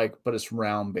 So it's like, but it's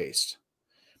round based.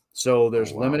 So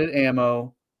there's wow. limited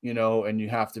ammo, and you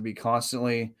have to be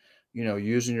constantly,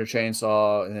 using your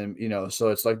chainsaw, and then, so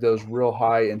it's like those real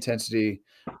high intensity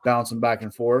bouncing back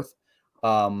and forth.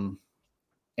 And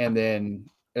then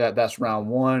that's round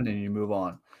one, and you move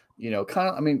on.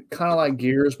 Kind of like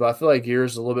Gears, but I feel like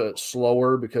Gears is a little bit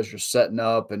slower because you're setting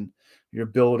up and you're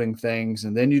building things,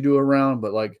 and then you do a round.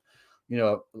 But like,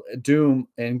 Doom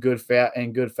in good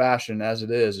fashion as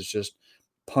it is, it's just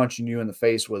punching you in the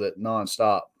face with it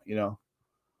nonstop.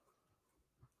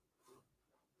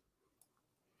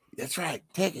 That's right.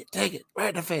 Take it right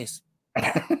in the face.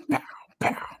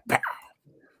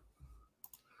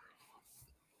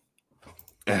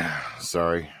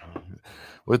 Sorry.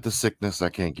 With the sickness, I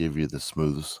can't give you the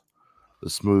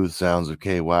smooth sounds of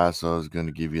KY, so I was going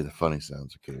to give you the funny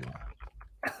sounds of KY.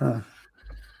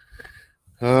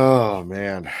 Oh,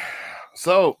 man.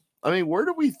 So, I mean, where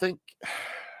do we think...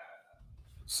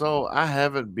 So, I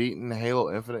haven't beaten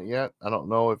Halo Infinite yet. I don't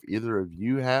know if either of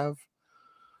you have,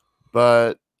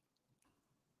 but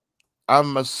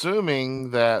I'm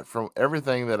assuming that from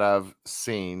everything that I've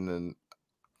seen, and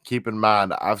keep in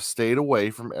mind, I've stayed away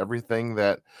from everything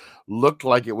that looked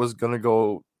like it was going to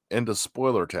go into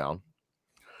spoiler town.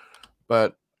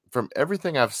 But from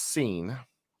everything I've seen,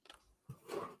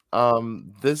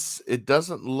 it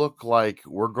doesn't look like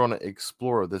we're going to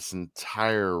explore this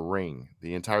entire ring,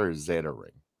 the entire Zeta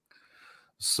ring.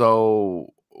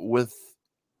 So with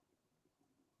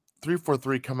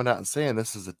 343 coming out and saying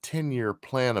this is a 10-year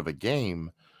plan of a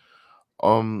game,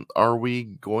 are we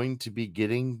going to be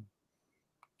getting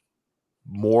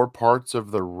more parts of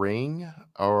the ring,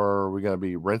 or are we going to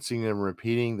be rinsing and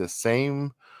repeating the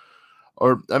same?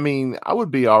 Or, I mean, I would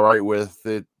be all right with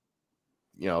it.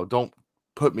 Don't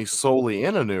put me solely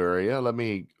in a new area. Let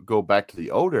me go back to the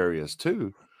old areas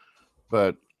too.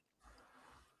 But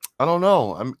I don't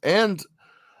know.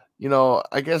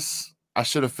 I guess I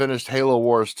should have finished Halo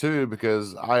Wars 2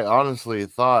 because I honestly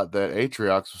thought that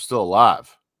Atriox was still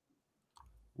alive.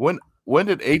 When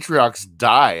did Atriox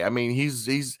die? I mean,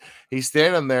 he's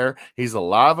standing there, he's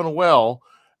alive and well,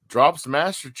 drops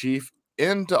Master Chief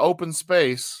into open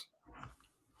space.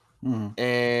 Mm-hmm.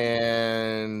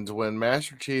 And when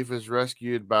Master Chief is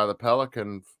rescued by the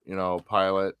Pelican,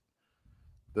 pilot,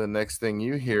 the next thing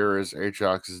you hear is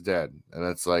Atriox is dead. And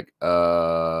it's like,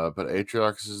 but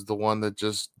Atriox is the one that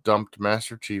just dumped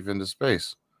Master Chief into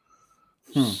space.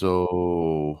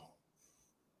 So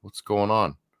what's going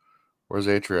on? Where's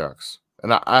Atriox?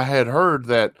 And I had heard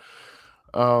that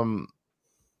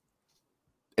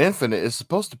Infinite is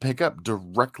supposed to pick up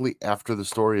directly after the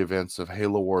story events of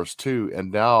Halo Wars 2,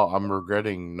 and now I'm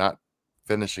regretting not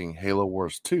finishing Halo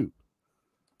Wars 2.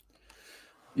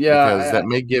 Yeah, because that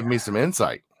may give me some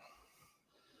insight.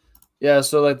 Yeah,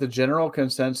 so like the general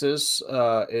consensus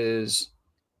is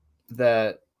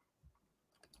that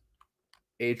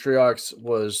Atriox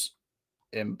was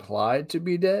implied to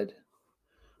be dead,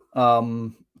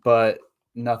 but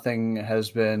nothing has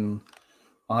been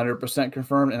 100%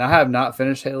 confirmed. And I have not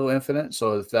finished Halo Infinite,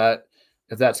 so if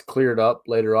that's cleared up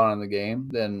later on in the game,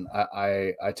 then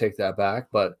I take that back.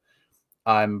 But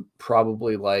I'm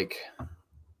probably like,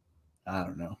 I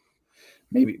don't know,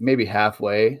 maybe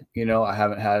halfway. I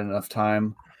haven't had enough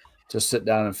time to sit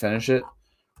down and finish it,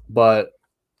 but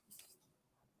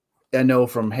I know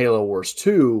from Halo Wars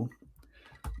 2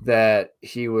 that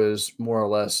he was more or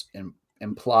less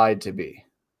implied to be.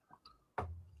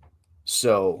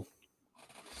 So,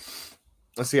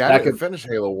 see, I didn't finish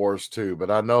Halo Wars 2,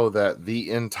 but I know that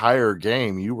the entire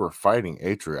game you were fighting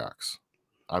Atriox.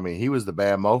 I mean, he was the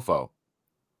bad mofo.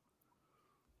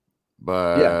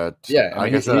 But yeah. I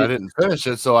guess I didn't finish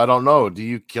it, so I don't know. Do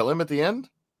you kill him at the end?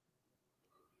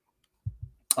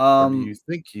 Or do you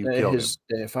think you killed him?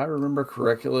 If I remember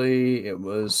correctly, it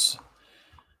was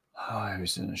I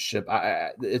was in a ship.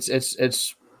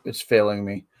 It's failing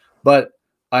me, but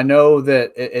I know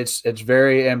that it's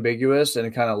very ambiguous and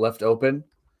it kind of left open.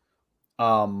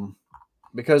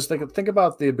 because think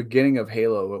about the beginning of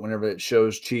Halo whenever it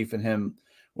shows Chief and him,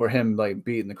 or him like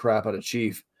beating the crap out of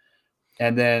Chief,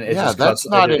 and then it Yeah, just cuts that's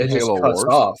not in it just Halo cuts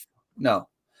Wars. off. No,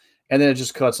 and then it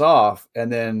just cuts off,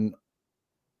 and then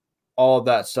all of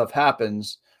that stuff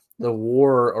happens. The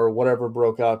war or whatever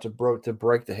broke out to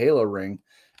break the Halo ring,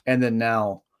 and then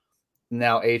now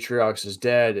Atriox is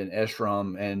dead, and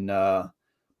Eshram and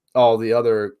all the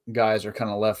other guys are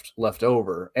kind of left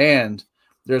over, and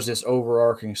there's this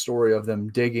overarching story of them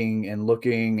digging and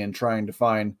looking and trying to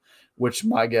find, which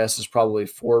my guess is probably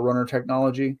Forerunner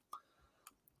technology.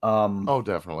 Oh,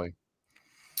 definitely.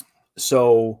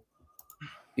 So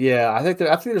yeah, I think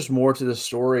there's more to this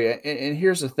story, and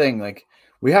here's the thing: like,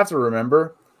 we have to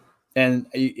remember, and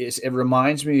it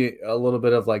reminds me a little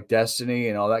bit of like Destiny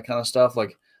and all that kind of stuff.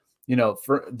 Like,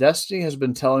 for Destiny has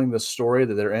been telling the story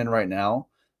that they're in right now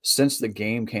since the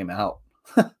game came out.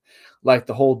 Like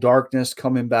the whole darkness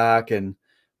coming back, and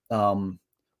Sabathun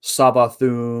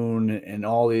and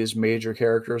all these major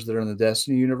characters that are in the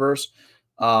Destiny universe.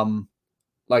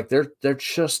 Like they're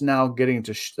just now getting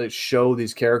to show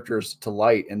these characters to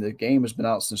light, and the game has been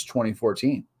out since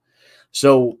 2014.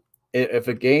 So if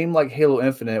a game like Halo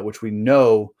Infinite, which we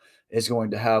know is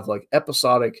going to have like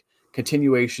episodic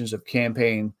continuations of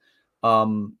campaign,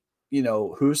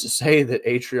 who's to say that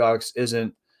Atriox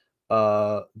isn't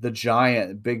the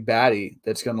giant big baddie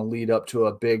that's going to lead up to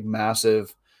a big,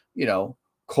 massive,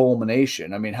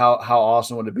 culmination? I mean, how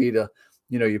awesome would it be to,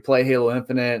 you play Halo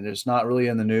Infinite and it's not really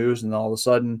in the news, and all of a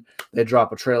sudden they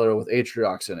drop a trailer with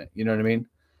Atriox in it. You know what I mean?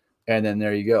 And then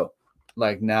there you go.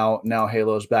 Like now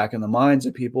Halo's back in the minds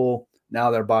of people. Now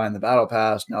they're buying the Battle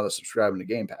Pass. Now they're subscribing to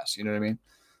Game Pass. You know what I mean?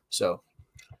 So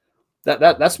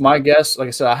that's my guess. Like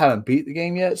I said, I haven't beat the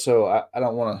game yet, so I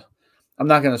don't want to. I'm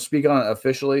not going to speak on it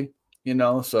officially.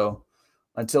 So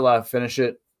until I finish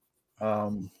it,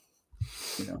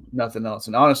 nothing else.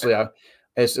 And honestly,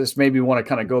 it's made me want to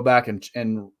kind of go back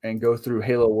and go through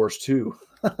Halo Wars 2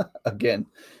 again,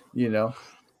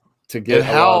 to get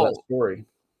a lot of that story.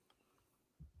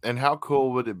 And how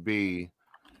cool would it be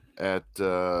at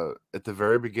the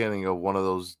very beginning of one of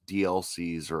those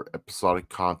DLCs or episodic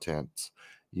contents,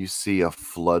 you see a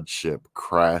flood ship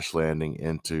crash landing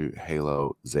into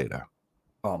Halo Zeta?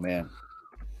 Oh man,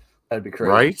 that'd be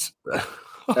crazy, right?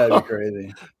 That'd be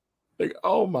crazy. Like,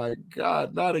 oh my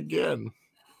god, not again.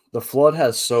 The flood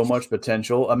has so much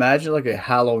potential. Imagine like a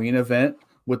Halloween event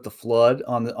with the flood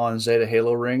on Zeta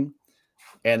Halo Ring,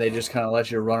 and they just kind of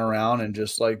let you run around and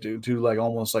just like do like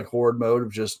almost like horde mode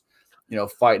of just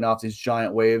fighting off these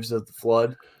giant waves of the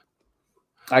flood.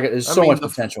 There's so much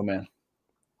potential, man.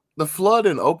 The flood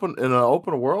in an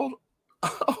open world.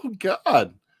 Oh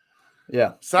god.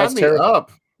 Yeah, sign me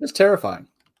up. It's terrifying.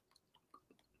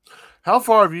 How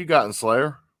far have you gotten,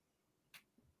 Slayer?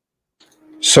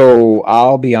 So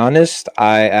I'll be honest,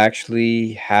 I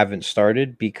actually haven't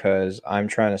started because I'm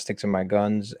trying to stick to my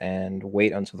guns and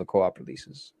wait until the co-op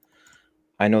releases.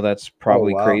 I know that's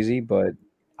probably crazy, but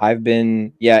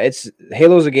it's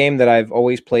Halo's a game that I've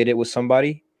always played it with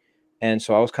somebody. And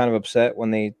so I was kind of upset when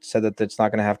they said that it's not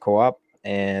going to have co-op.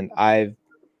 And I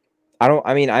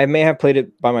may have played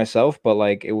it by myself, but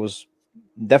like it was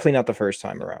definitely not the first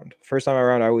time around. First time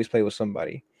around, I always play with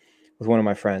somebody, with one of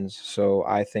my friends. So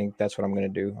I think that's what I'm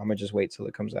going to do. I'm going to just wait till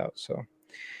it comes out. So,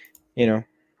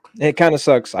 it kind of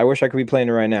sucks. I wish I could be playing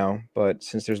it right now, but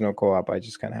since there's no co-op, I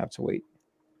just kind of have to wait.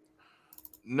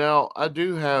 Now, I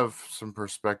do have some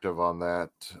perspective on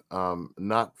that.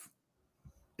 Not,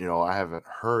 I haven't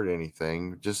heard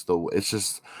anything. It's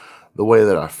just the way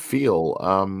that I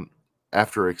feel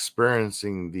after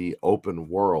experiencing the open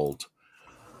world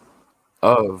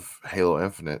of Halo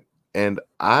Infinite. And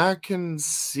I can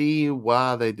see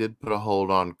why they did put a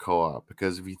hold on co-op,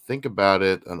 because if you think about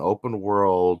it, an open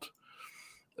world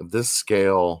of this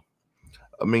scale,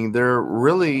 I mean, they're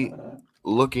really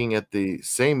looking at the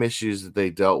same issues that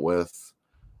they dealt with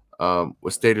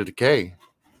State of Decay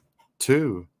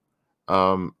 2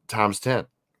 times 10.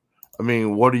 I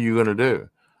mean, what are you going to do?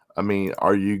 I mean,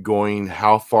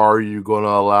 how far are you going to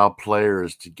allow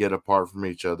players to get apart from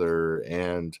each other?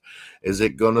 And is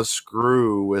it going to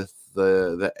screw with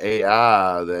the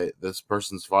AI that this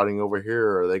person's fighting over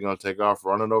here? Are they going to take off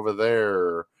running over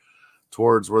there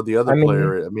towards where the other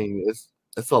player? I mean,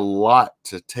 it's a lot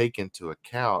to take into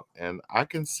account, and I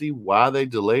can see why they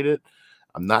delayed it.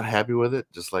 I'm not happy with it,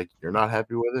 just like you're not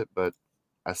happy with it, but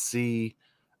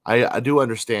I do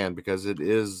understand, because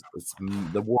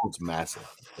the world's massive.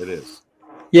 It is.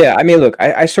 Yeah, I mean, look,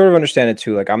 I sort of understand it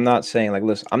too. Like, I'm not saying like,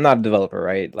 listen, I'm not a developer,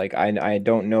 right? Like, I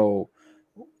don't know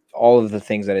all of the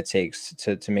things that it takes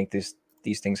to make these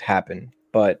things happen.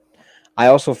 But I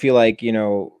also feel like,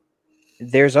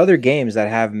 there's other games that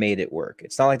have made it work.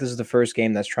 It's not like this is the first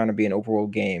game that's trying to be an open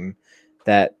world game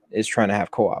that is trying to have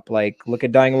co-op. Like look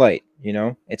at Dying Light, you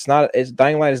know? It's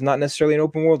Dying Light is not necessarily an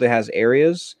open world. It has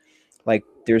areas. Like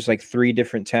there's like 3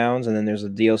 different towns, and then there's a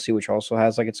DLC which also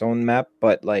has like its own map,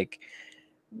 but like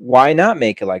why not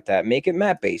make it like that? Make it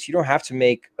map based. You don't have to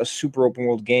make a super open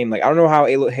world game. Like I don't know how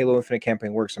Halo Infinite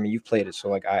campaign works. I mean, you've played it, so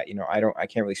like I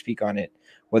can't really speak on it.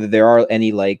 Whether there are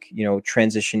any like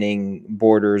transitioning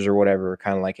borders or whatever,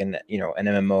 kind of like an an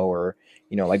MMO, or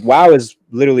like WoW is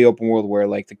literally open world where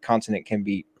like the continent can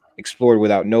be explored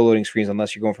without no loading screens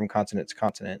unless you're going from continent to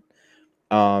continent.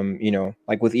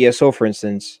 Like with ESO for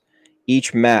instance,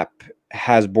 each map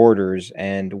has borders,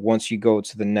 and once you go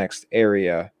to the next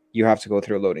area you have to go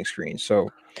through a loading screen.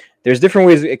 So there's different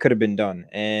ways it could have been done.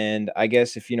 And I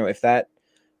guess if that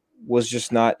was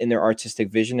just not in their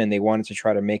artistic vision and they wanted to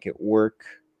try to make it work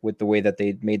with the way that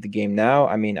they made the game now,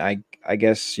 I mean, I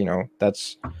guess,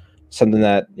 that's something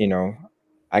that,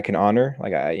 I can honor.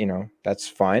 Like that's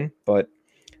fine. But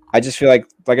I just feel like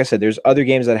I said, there's other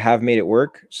games that have made it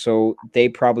work. So they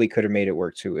probably could have made it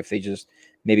work too if they just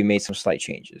maybe made some slight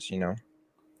changes,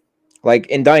 Like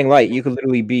in Dying Light, you could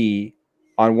literally be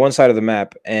on one side of the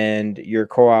map and your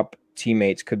co-op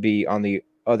teammates could be on the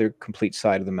other complete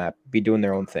side of the map, be doing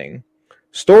their own thing.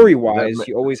 Story wise,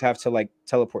 you always have to like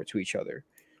teleport to each other,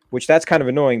 which that's kind of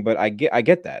annoying, but I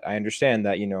get that. I understand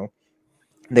that,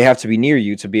 they have to be near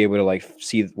you to be able to like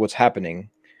see what's happening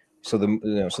so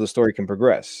the story can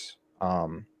progress.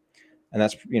 And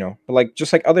that's, but like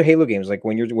just like other Halo games, like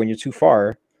when you're too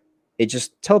far, it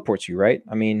just teleports you, right?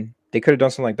 I mean, they could have done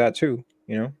something like that too,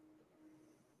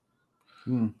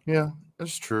 Yeah,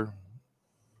 it's true.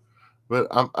 But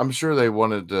I'm sure they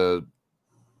wanted to.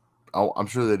 I'm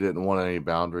sure they didn't want any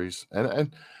boundaries.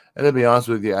 And to be honest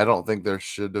with you, I don't think there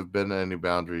should have been any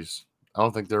boundaries. I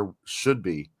don't think there should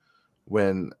be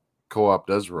when co-op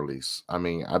does release. I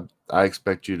mean, I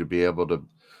expect you to be able to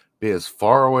be as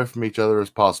far away from each other as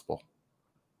possible.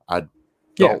 I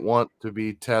don't want to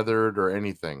be tethered or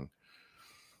anything.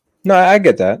 No, I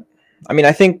get that. I mean,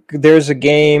 I think there's a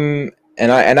game,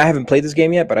 and I haven't played this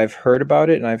game yet, but I've heard about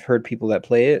it, and I've heard people that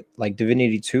play it, like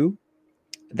Divinity 2.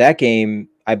 That game,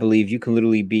 I believe you can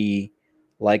literally be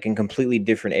like in completely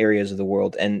different areas of the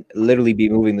world and literally be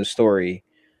moving the story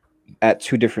at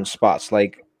 2 different spots.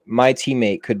 Like my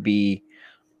teammate could be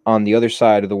on the other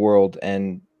side of the world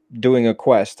and doing a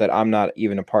quest that I'm not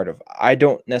even a part of. I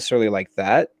don't necessarily like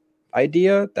that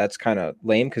idea. That's kind of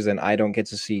lame because then I don't get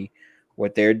to see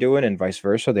what they're doing and vice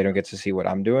versa. They don't get to see what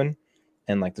I'm doing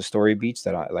and like the story beats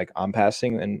that I'm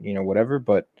passing and whatever.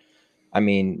 But I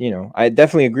mean, I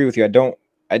definitely agree with you.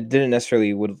 I didn't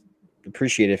necessarily would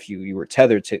appreciate if you were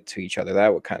tethered to each other.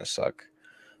 That would kind of suck.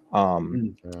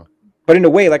 Yeah. But in a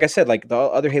way, like I said, like the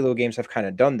other Halo games have kind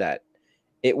of done that.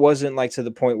 It wasn't like to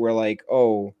the point where like,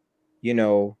 oh,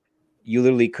 you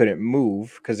literally couldn't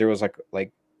move because there was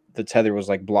like the tether was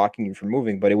like blocking you from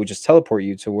moving, but it would just teleport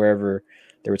you to wherever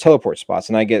there were teleport spots.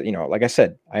 And I get, like I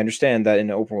said, I understand that in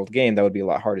an open world game that would be a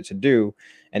lot harder to do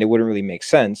and it wouldn't really make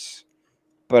sense.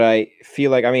 But I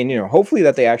feel like, I mean, hopefully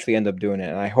that they actually end up doing it,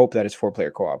 and I hope that it's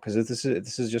 4-player co-op. Because if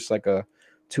this is just like a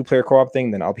 2-player co-op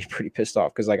thing, then I'll be pretty pissed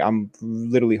off. Because like I'm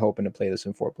literally hoping to play this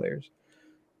in 4 players.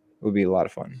 It would be a lot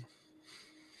of fun.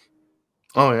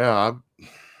 Oh yeah,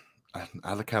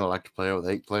 I kind of like to play with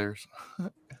 8 players.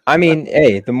 I mean,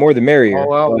 hey, the more the merrier.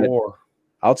 All out war.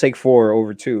 I'll take 4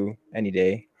 over 2 any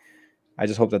day. I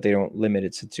just hope that they don't limit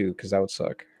it to 2 because that would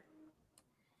suck.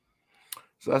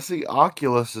 So I see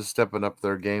Oculus is stepping up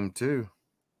their game too.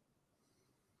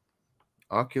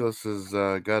 Oculus has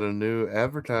got a new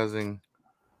advertising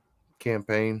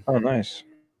campaign. Oh, nice.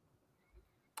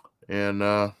 And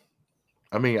I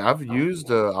mean, I've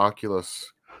used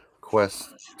Oculus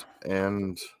Quest,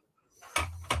 and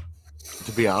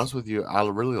to be honest with you, I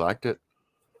really liked it.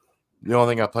 The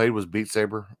only thing I played was Beat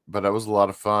Saber, but it was a lot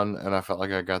of fun, and I felt like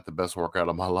I got the best workout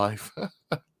of my life.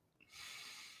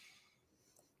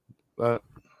 But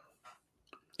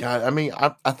yeah, I mean,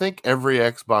 I think every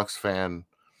Xbox fan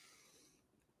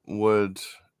would.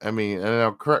 I mean, and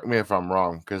now correct me if I'm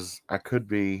wrong, because I could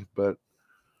be, but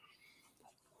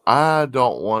I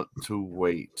don't want to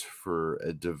wait for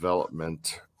a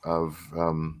development of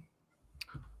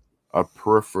a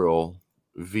peripheral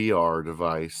VR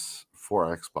device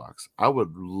for Xbox. I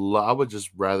would just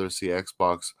rather see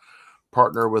Xbox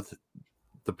partner with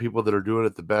the people that are doing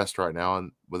it the best right now,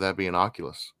 and with that being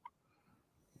Oculus.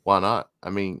 Why not?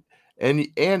 I mean,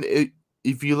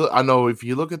 if you look, I know if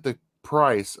you look at the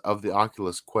price of the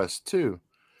Oculus Quest 2,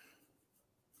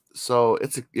 so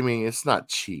it's not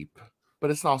cheap,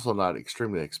 but it's also not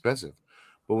extremely expensive.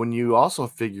 But when you also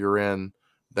figure in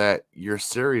that your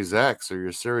Series X or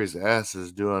your Series S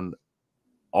is doing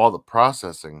all the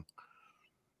processing,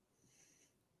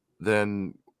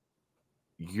 then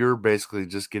you're basically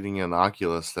just getting an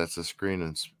Oculus that's a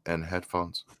screen and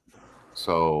headphones.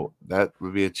 So that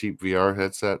would be a cheap VR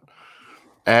headset.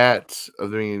 And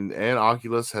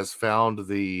Oculus has found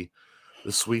the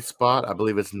sweet spot. I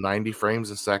believe it's 90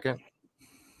 frames a second.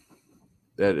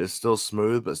 That is still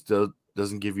smooth, but still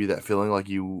doesn't give you that feeling like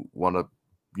you want to,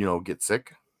 get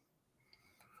sick.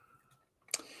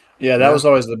 Yeah, that was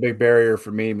always the big barrier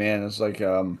for me, man. It's like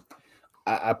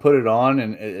I put it on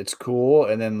and it's cool,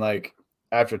 and then like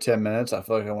after 10 minutes, I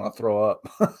feel like I want to throw up.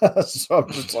 So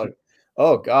I'm just like,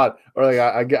 oh God, or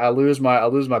like I lose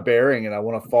my bearing and I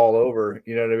want to fall over.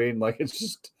 You know what I mean? Like it's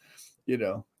just, maybe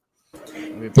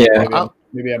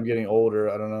I'm getting older.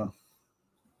 I don't know.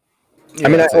 I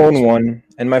mean, I own one,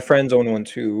 and my friends own one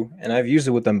too, and I've used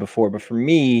it with them before. But for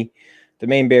me, the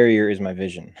main barrier is my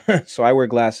vision. So I wear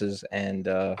glasses, and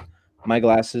my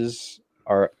lenses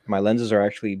are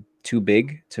actually too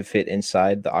big to fit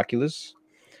inside the Oculus.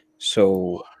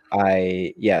 So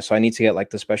I need to get like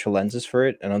the special lenses for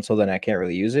it, and until then, I can't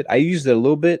really use it. I used it a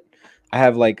little bit. I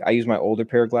use my older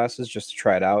pair of glasses just to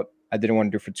try it out. I didn't want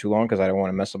to do it for too long because I don't want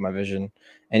to mess up my vision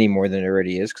any more than it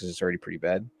already is, because it's already pretty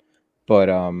bad. But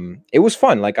it was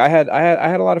fun. Like I had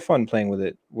a lot of fun playing with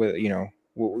it.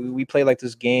 We played like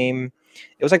this game.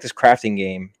 It was like this crafting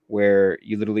game where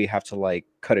you literally have to like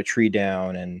cut a tree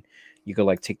down, and you could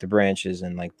like take the branches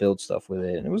and like build stuff with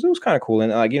it. And it was kind of cool.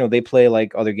 And like, they play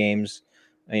like other games,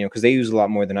 because they use a lot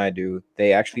more than I do.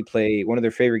 They actually play, one of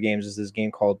their favorite games is this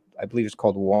game called, I believe it's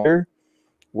called Wander,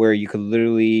 where you could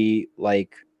literally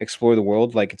like explore the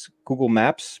world. Like it's Google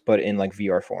Maps, but in like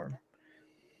VR form.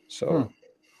 So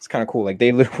it's kind of cool. Like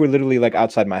they were literally like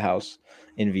outside my house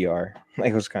in VR.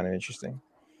 Like it was kind of interesting.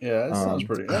 Yeah, that sounds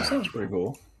pretty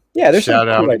cool. Yeah, there's shout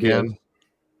some cool out ideas. again.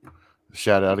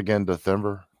 Shout out again to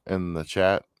Thimber in the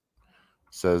chat.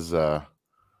 Says I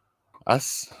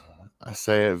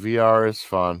say it, VR is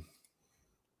fun,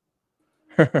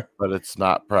 but it's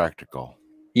not practical.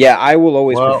 Yeah, I will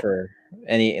always prefer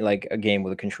a game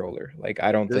with a controller. Like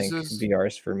I don't think VR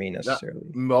is for me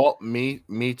necessarily.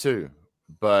 Me too.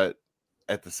 But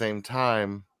at the same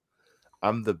time,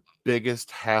 I'm the biggest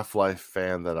Half-Life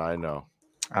fan that I know.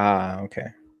 Okay.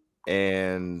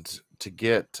 And to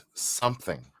get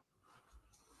something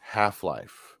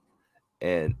Half-Life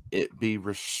and it be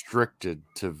restricted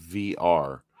to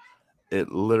VR,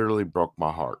 it literally broke my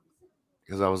heart.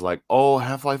 Because I was like, oh,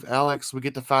 Half-Life Alyx, we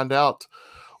get to find out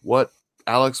what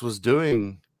Alyx was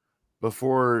doing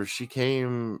before she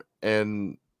came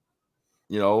and,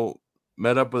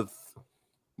 met up with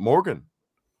Morgan.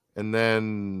 And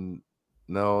then,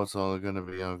 no, it's only going to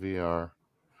be on VR.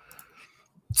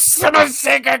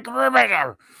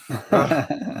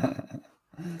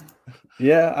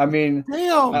 Yeah, I mean,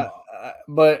 damn.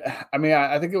 But I mean,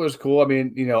 I think it was cool. I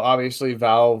mean, obviously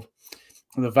the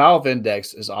Valve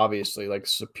Index is obviously like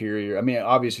superior. I mean,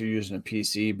 obviously you're using a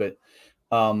PC, but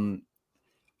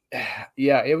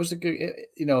yeah, it was a good,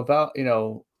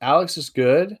 Alyx is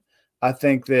good. I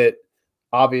think that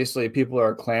obviously people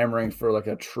are clamoring for like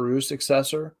a true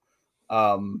successor.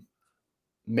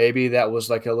 Maybe that was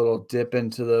like a little dip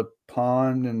into the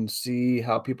pond and see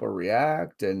how people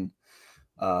react and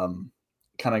kind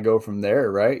of go from there,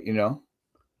 right?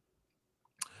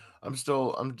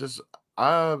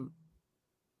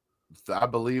 I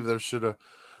believe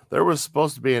there was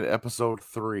supposed to be an episode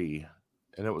 3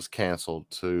 and it was canceled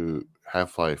to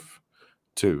Half-Life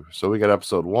 2. So we got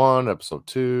episode 1, episode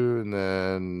 2, and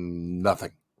then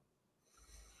nothing.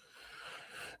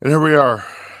 And here we are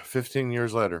 15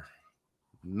 years later.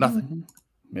 Nothing.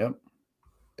 Mm-hmm. Yep.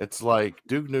 It's like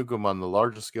Duke Nukem on the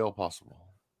largest scale possible.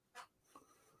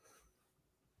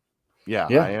 Yeah,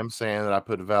 I am saying that I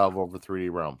put Valve over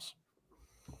 3D Realms.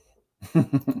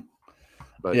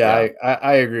 But yeah,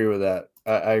 I agree with that.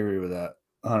 I agree with that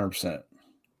 100%.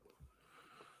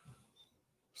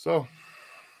 So,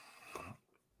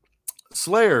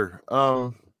 Slayer,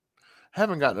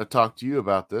 haven't gotten to talk to you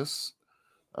about this.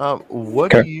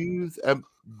 What do you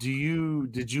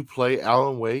did you play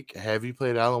Alan Wake? Have you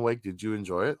played Alan Wake? Did you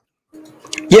enjoy it?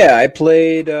 Yeah, I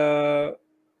played the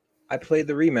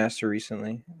remaster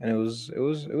recently, and it was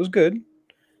good.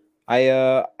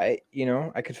 I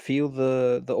could feel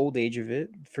the old age of it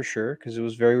for sure, because it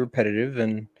was very repetitive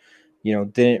and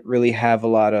didn't really have a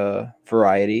lot of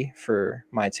variety for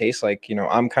my taste. Like,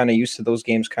 I'm kind of used to those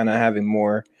games kind of having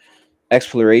more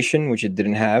exploration, which it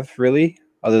didn't have really,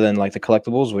 other than like the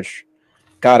collectibles, which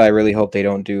God, I really hope they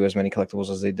don't do as many collectibles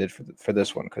as they did for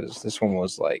this one, because this one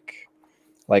was like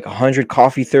like 100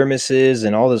 coffee thermoses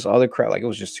and all this other crap. Like it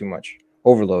was just too much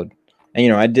overload.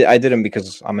 And I did them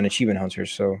because I'm an achievement hunter,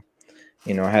 so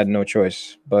I had no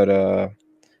choice. But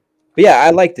yeah,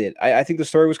 I liked it. I think the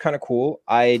story was kind of cool.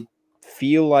 I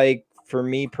feel like for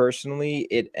me personally,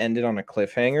 it ended on a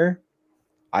cliffhanger.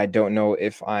 I don't know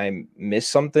if I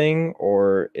missed something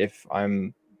or if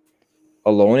I'm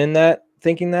alone in that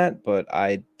thinking that, but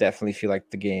I definitely feel like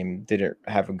the game didn't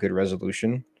have a good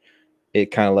resolution.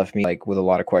 It kind of left me like with a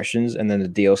lot of questions, and then the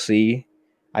DLC,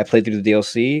 I played through the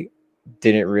DLC,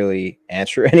 didn't really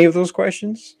answer any of those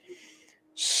questions.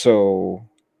 So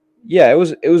yeah, it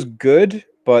was good,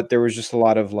 but there was just a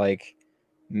lot of like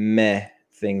meh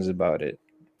things about it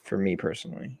for me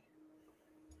personally.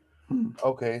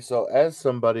 Okay, so as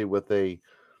somebody with a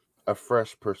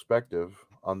fresh perspective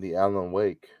on the Alan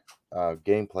Wake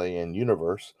gameplay and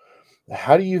universe,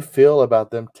 how do you feel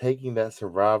about them taking that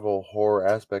survival horror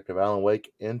aspect of Alan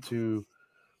Wake into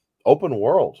open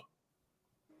world?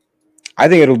 I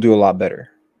think it'll do a lot better.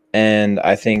 And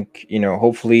I think,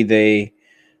 hopefully they,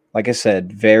 like I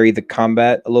said, vary the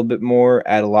combat a little bit more,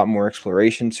 add a lot more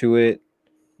exploration to it.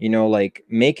 Like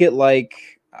make it like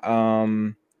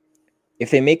if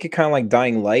they make it kind of like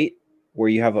Dying Light, where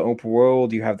you have an open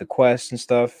world, you have the quests and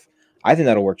stuff, I think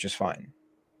that'll work just fine.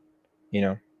 You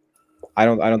know, I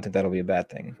don't think that'll be a bad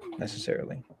thing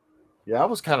necessarily. Yeah, I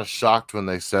was kind of shocked when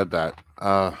they said that.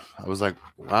 I was like,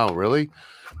 "Wow, really?"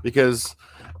 Because,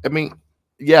 I mean,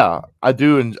 yeah, I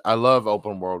do, and I love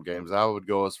open world games. I would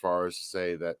go as far as to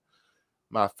say that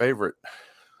my favorite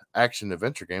action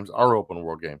adventure games are open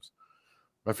world games.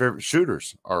 My favorite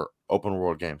shooters are open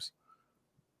world games.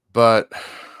 But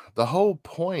the whole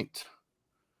point,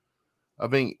 I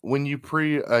mean, when you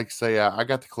like say, I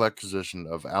got the collector's edition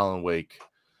of Alan Wake.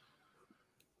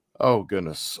 Oh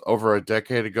goodness, over a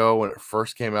decade ago when it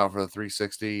first came out for the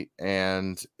 360,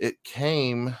 and it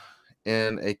came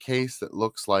in a case that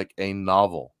looks like a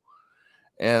novel.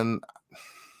 And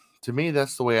to me,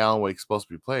 that's the way Alan Wake's supposed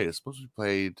to be played. It's supposed to be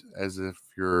played as if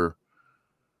you're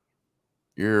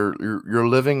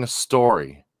living a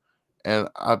story. And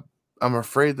I'm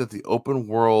afraid that the open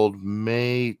world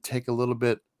may take a little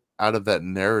bit out of that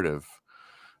narrative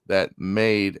that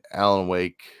made Alan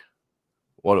Wake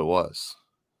what it was.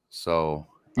 So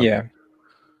Yeah.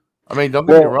 I mean, don't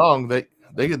get me Well, wrong,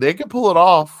 they could pull it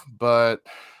off, but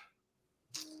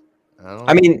I don't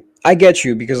I know. mean, I get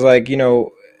you because like,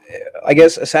 I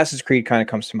guess Assassin's Creed kind of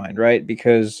comes to mind, right?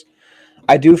 Because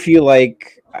I do feel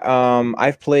like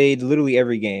I've played literally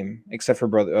every game except for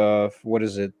brother what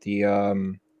is it?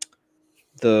 The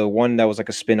one that was like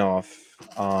a spin-off.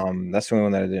 That's the only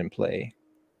one that I didn't play.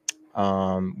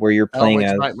 Where you're Alan playing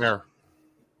Wake's as Nightmare.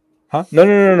 Huh? No, no,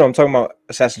 no, no, no. I'm talking about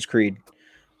Assassin's Creed.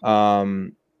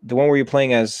 The one where you're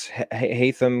playing as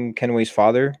Haytham Kenway's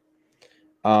father.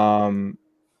 Um,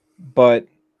 but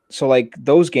so like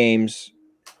those games,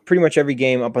 pretty much every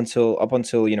game up until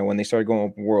when they started going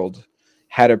open world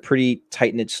had a pretty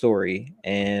tight knit story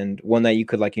and one that you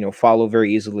could like follow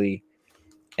very easily,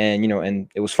 and and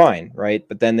it was fine, right?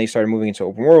 But then they started moving into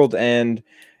open world, and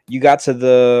you got to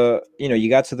the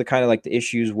kind of like the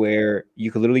issues where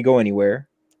you could literally go anywhere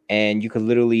and you could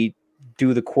literally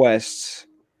do the quests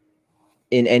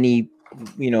in any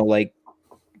like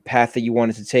path that you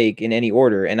wanted to take in any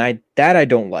order, and I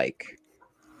don't like.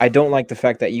 I don't like the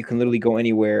fact that you can literally go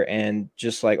anywhere and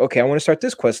just like, okay, I want to start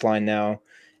this quest line now,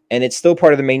 and it's still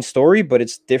part of the main story, but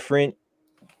it's different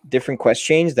quest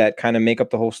chains that kind of make up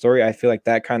the whole story. I feel like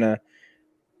that kind of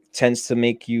tends to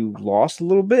make you lost a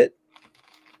little bit,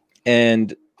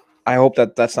 and I hope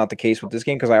that that's not the case with this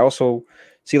game, because I also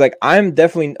see, like, I'm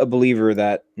definitely a believer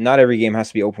that not every game has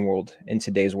to be open world in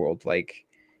today's world. Like,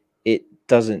 it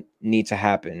doesn't need to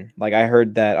happen. Like, I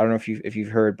heard that, I don't know if you've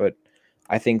heard, but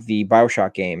I think the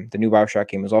BioShock game, the new BioShock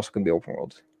game, is also going to be open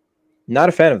world. Not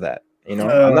a fan of that. I'm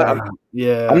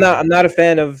Yeah. not a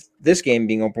fan of this game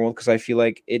being open world because I feel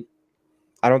like it.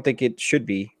 I don't think it should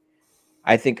be.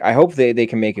 I hope they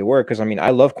can make it work, because I mean, I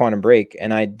love Quantum Break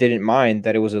and I didn't mind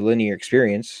that it was a linear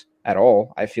experience at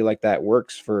all. I feel like that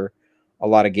works for a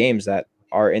lot of games that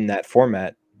are in that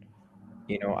format.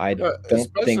 I don't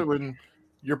Especially think. when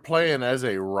you're playing as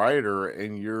a writer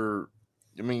and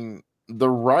I mean, the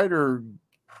writer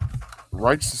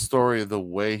writes the story the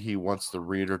way he wants the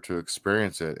reader to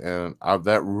experience it, and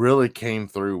that really came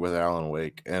through with Alan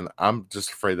Wake. And I'm just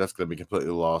afraid that's going to be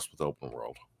completely lost with open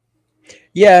world.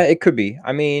 Yeah, it could be.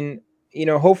 I mean,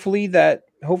 hopefully they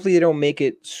don't make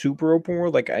it super open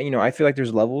world. Like, I feel like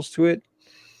there's levels to it,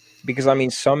 because I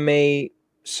mean, some may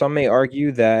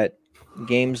argue that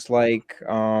games like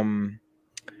I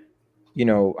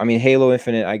mean, Halo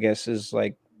Infinite, I guess, is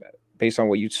like based on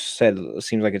what you said, it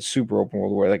seems like it's super open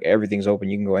world where like everything's open,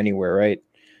 you can go anywhere, right?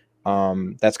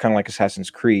 That's kind of like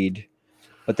Assassin's Creed.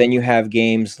 But then you have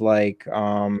games like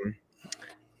I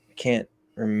can't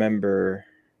remember,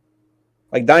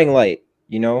 like Dying Light,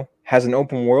 has an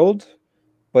open world,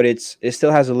 but it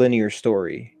still has a linear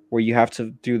story where you have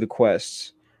to do the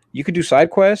quests. You could do side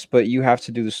quests, but you have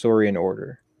to do the story in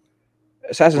order.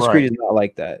 Assassin's Creed is not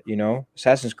like that,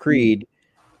 Assassin's Creed,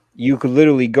 you could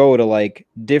literally go to like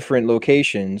different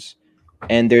locations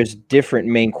and there's different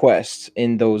main quests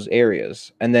in those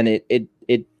areas. And then it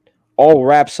all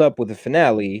wraps up with a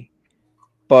finale.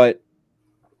 But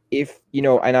if,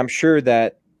 and I'm sure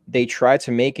that they try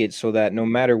to make it so that no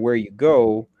matter where you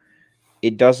go,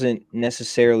 it doesn't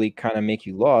necessarily kind of make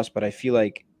you lost, but I feel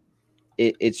like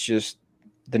it's just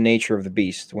the nature of the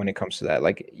beast when it comes to that.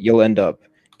 Like you'll end up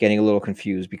getting a little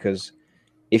confused because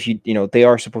if they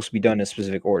are supposed to be done in a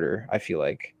specific order, I feel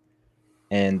like,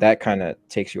 and that kind of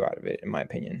takes you out of it, in my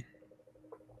opinion.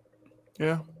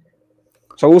 Yeah.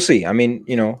 So we'll see. I mean,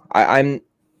 I'm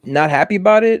not happy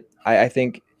about it. I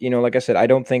think, like I said, I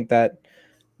don't think that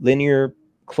linear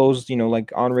closed,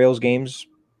 like on rails games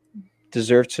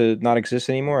deserve to not exist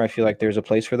anymore. I feel like there's a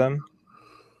place for them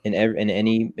in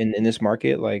this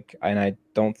market. Like, and I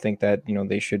don't think that,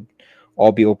 they should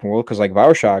all be open world because like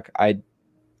BioShock, I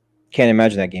can't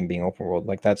imagine that game being open world.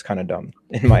 Like that's kind of dumb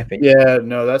in my opinion. Yeah,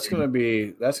 no, that's gonna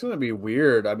be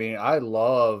weird. I mean, I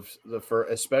loved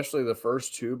especially the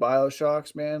first two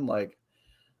BioShocks, man. Like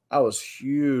I was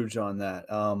huge on that.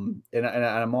 And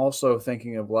I'm also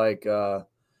thinking of like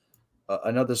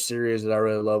another series that I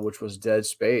really love, which was Dead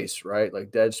Space, right?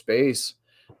 Like Dead Space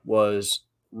was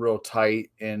real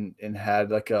tight and had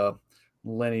like a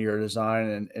linear design,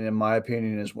 and in my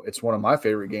opinion, it's one of my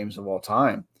favorite games of all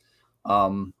time.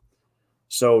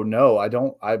 So no, I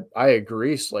don't. I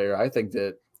agree, Slayer. I think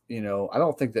that I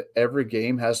don't think that every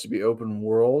game has to be open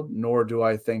world, nor do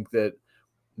I think that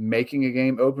making a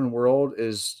game open world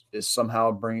is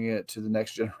somehow bringing it to the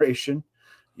next generation.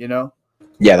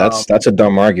 Yeah, that's a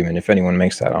dumb argument if anyone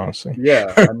makes that, honestly.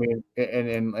 Yeah, I mean,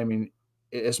 and I mean,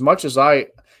 as much as a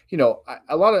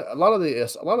lot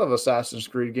of Assassin's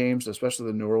Creed games, especially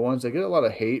the newer ones, they get a lot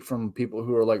of hate from people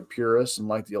who are like purists and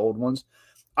like the old ones.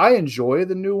 I enjoy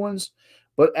the new ones,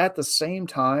 but at the same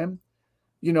time,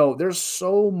 there's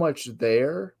so much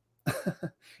there.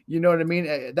 You know what I mean?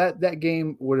 That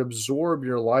game would absorb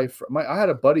your life. I had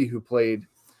a buddy who played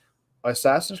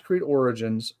Assassin's Creed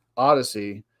Origins,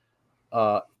 Odyssey,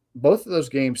 both of those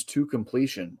games to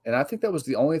completion, and I think that was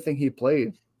the only thing he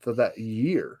played for that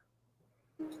year.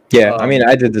 Yeah, I mean,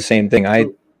 I did the same thing. I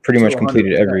pretty much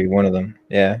completed 100%. every one of them.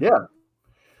 Yeah. Yeah.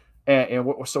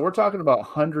 So we're talking about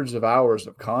hundreds of hours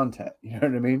of content. You know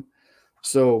what I mean?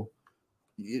 So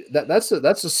that's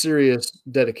a serious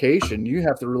dedication. You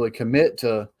have to really commit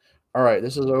to. All right,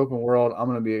 this is an open world. I'm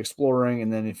going to be exploring,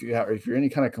 and then if you're any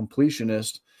kind of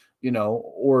completionist,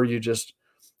 or you just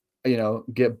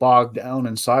get bogged down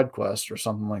in side quests or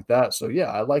something like that. So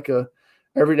yeah, I like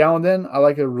every now and then I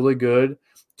like a really good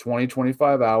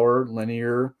 20-25 hour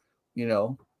linear,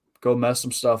 go mess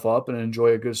some stuff up and enjoy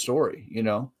a good story,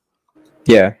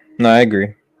 Yeah, no, I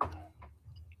agree.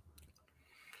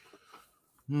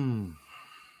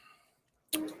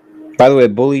 By the way,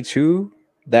 Bully 2,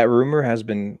 that rumor has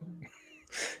been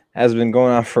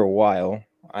going on for a while.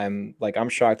 I'm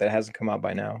shocked that it hasn't come out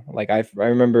by now. Like I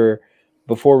remember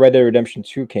before Red Dead Redemption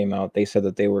 2 came out, they said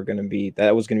that that was going to be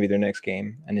their next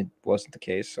game, and it wasn't the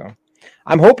case. So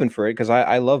I'm hoping for it because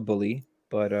I love Bully,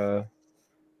 but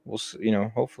we'll see,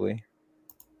 hopefully.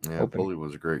 Yeah, hoping. Bully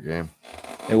was a great game.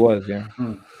 It was, yeah.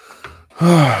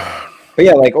 But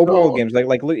yeah, like overall games,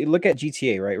 like look at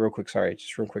GTA, right? Real quick, sorry,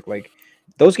 just real quick. Like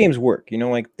those games work,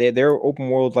 like they're open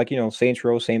world, like Saints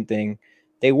Row, same thing.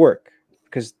 They work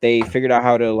because they figured out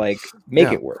how to like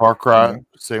make it work. Far Cry,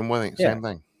 same way, same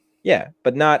thing. Yeah,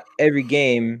 but not every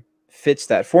game fits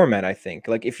that format. I think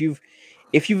like if you've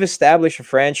established a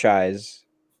franchise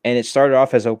and it started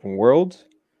off as open world,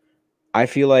 I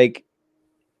feel like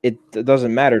it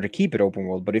doesn't matter to keep it open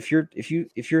world. But if you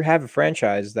have a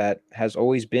franchise that has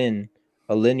always been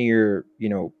a linear,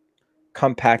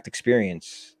 compact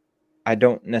experience, I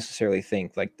don't necessarily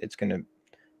think like it's going to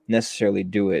necessarily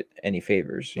do it any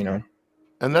favors, And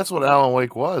that's what Alan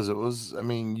Wake was. It was, I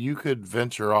mean, you could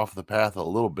venture off the path a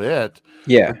little bit.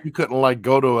 Yeah. But you couldn't like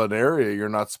go to an area you're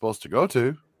not supposed to go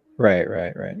to. Right.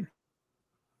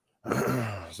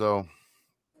 So.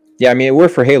 Yeah, I mean, it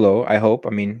worked for Halo, I hope.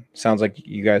 I mean, sounds like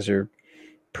you guys are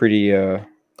pretty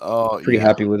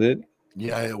happy with it.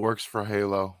 Yeah, it works for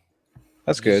Halo.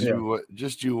 That's good.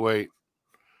 Just you wait.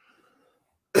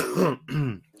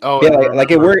 Oh, Yeah, and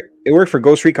like it remember, worked. It worked for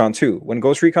Ghost Recon too. When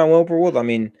Ghost Recon went open world, I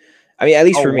mean, at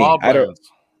least oh, for me, I don't. Wildlands.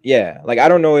 Yeah, like I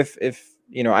don't know if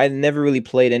I never really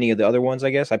played any of the other ones. I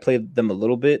guess I played them a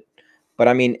little bit, but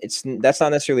I mean, that's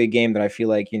not necessarily a game that I feel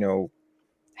like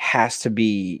has to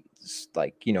be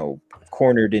like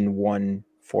cornered in one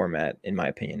format, in my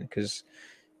opinion, because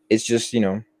it's just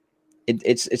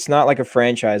it's not like a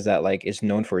franchise that like is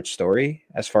known for its story,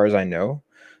 as far as I know.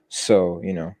 So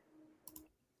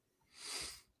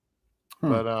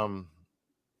But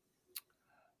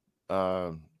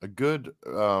a good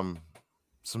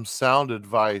some sound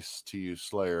advice to you,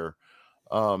 Slayer.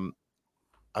 Um,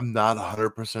 I'm not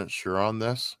 100% sure on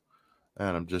this,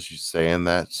 and I'm just saying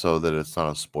that so that it's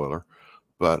not a spoiler.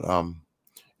 But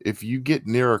if you get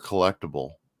near a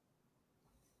collectible,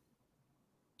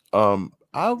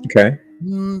 okay.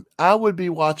 I would be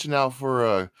watching out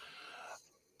for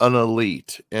an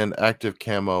elite in active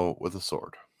camo with a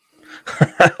sword.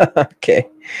 Okay,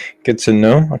 good to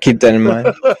know. I'll keep that in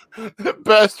mind.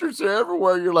 Bastards are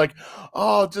everywhere. You're like,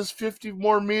 oh, just 50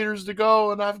 more meters to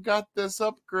go, and I've got this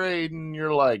upgrade, and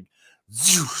you're like,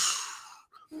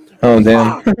 Oh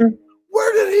damn. fuck,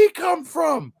 where did he come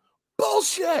from?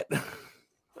 Bullshit.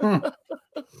 I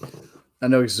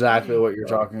know exactly what you're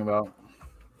talking about.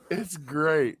 It's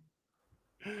great.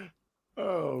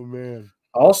 Oh man.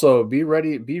 Also, be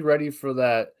ready for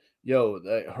that. Yo,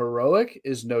 the heroic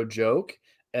is no joke,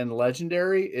 and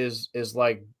legendary is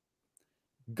like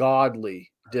godly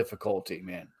difficulty,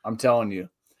 man. I'm telling you.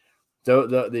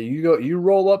 You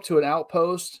roll up to an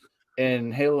outpost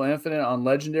in Halo Infinite on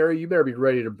legendary, you better be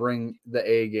ready to bring the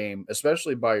A game,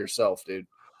 especially by yourself, dude.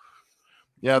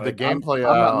 Yeah, the Like gameplay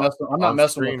I'm not on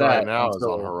messing with screen right that now is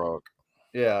on until heroic.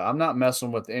 yeah, I'm not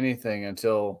messing with anything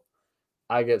until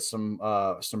I get some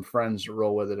friends to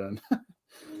roll with it in.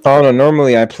 Oh no,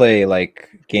 normally I play like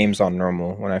games on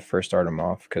normal when I first start them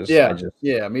off because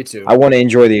Yeah, me too. I want to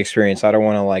enjoy the experience. I don't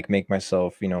want to like make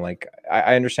myself, like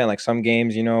I understand like some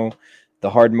games, the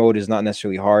hard mode is not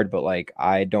necessarily hard, but like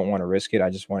I don't want to risk it. I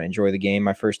just want to enjoy the game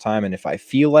my first time, and if I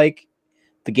feel like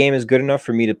the game is good enough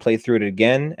for me to play through it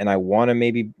again, and I want to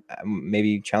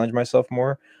maybe challenge myself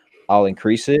more, I'll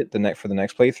increase it for the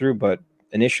next playthrough. But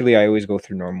initially, I always go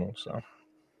through normal.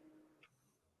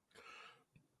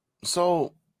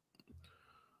 So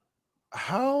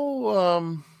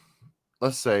how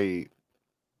let's say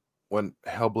when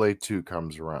Hellblade 2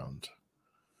 comes around,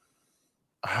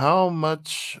 how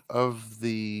much of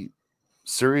the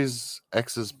Series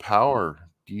X's power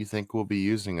do you think we'll be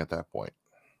using at that point?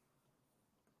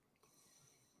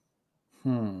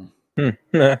 It's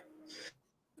a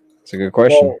good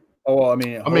question. Well, I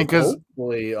mean, I mean,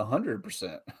 hopefully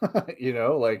 100%.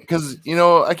 Like because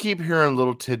I keep hearing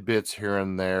little tidbits here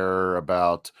and there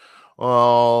about,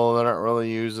 well, they're not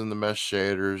really using the mesh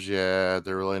shaders yet.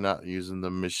 They're really not using the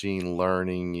machine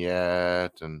learning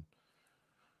yet, and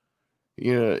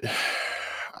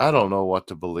I don't know what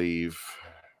to believe.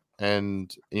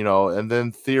 And and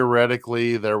then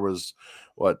theoretically there was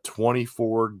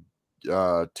 24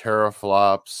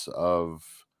 teraflops of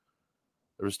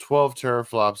there was 12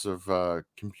 teraflops of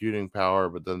computing power,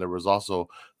 but then there was also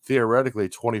theoretically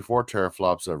 24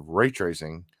 teraflops of ray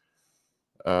tracing.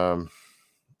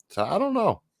 So I don't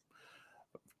know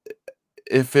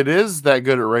if it is that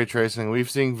good at ray tracing. We've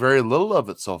seen very little of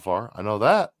it so far. I know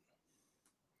that.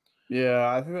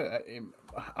 yeah, I think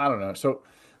I don't know. So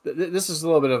this is a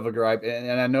little bit of a gripe,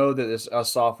 and I know that it's a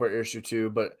software issue too,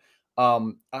 but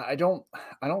I don't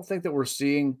think that we're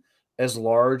seeing as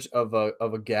large of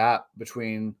a gap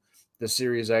between the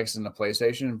Series X and the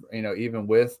PlayStation. Even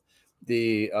with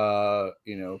the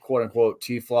quote unquote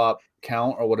T flop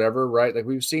count or whatever, right? Like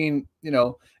we've seen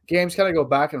games kind of go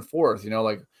back and forth.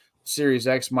 Like Series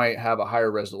X might have a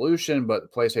higher resolution, but the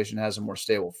PlayStation has a more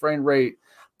stable frame rate.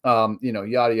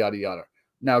 Yada yada yada.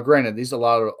 Now, granted, these are a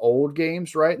lot of old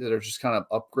games, right, that are just kind of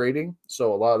upgrading,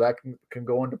 so a lot of that can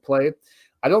go into play.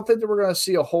 I don't think that we're going to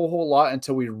see a whole lot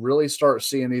until we really start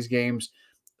seeing these games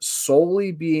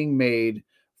solely being made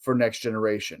for next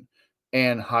generation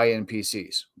and high end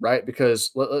PCs, right?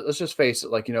 Because let's just face it,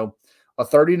 like a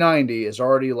 3090 is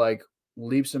already like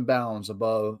leaps and bounds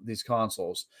above these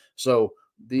consoles. So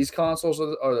these consoles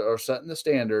are setting the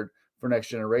standard for next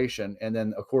generation. And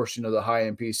then, of course, the high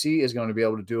end PC is going to be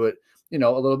able to do it, a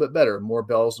little bit better, more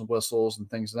bells and whistles and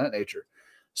things of that nature.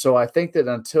 So I think that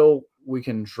until we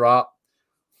can drop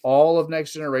all of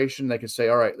next generation, they can say,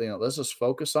 all right, let's just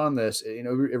focus on this. It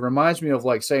reminds me of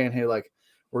like saying, hey, like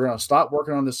we're going to stop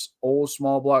working on this old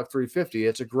small block 350.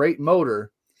 It's a great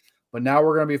motor, but now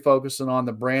we're going to be focusing on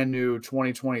the brand new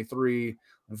 2023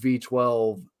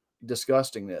 V12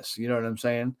 disgustingness. You know what I'm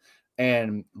saying?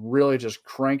 and really just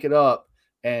crank it up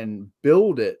and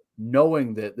build it,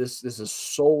 knowing that this is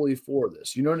solely for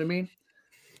this. You know what I mean?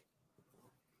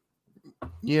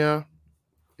 Yeah.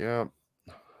 Yeah.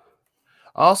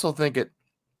 I also think it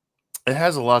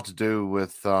has a lot to do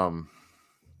with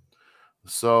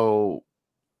so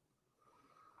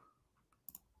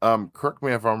correct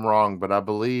me if I'm wrong, but I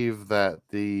believe that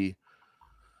the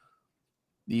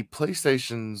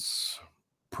PlayStation's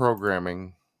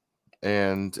programming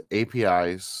and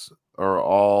APIs are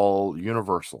all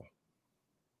universal.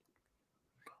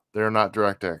 They're not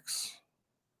DirectX.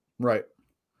 Right.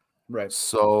 Right.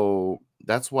 So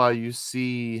that's why you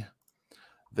see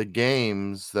the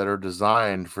games that are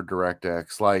designed for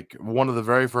DirectX, like one of the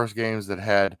very first games that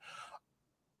had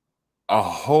a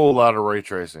whole lot of ray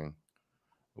tracing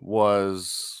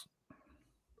was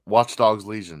Watch Dogs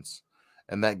Legions.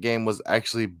 And that game was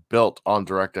actually built on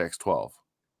DirectX 12.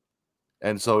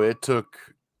 And so it took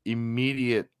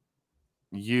immediate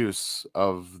use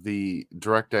of the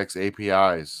DirectX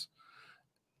APIs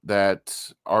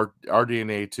that our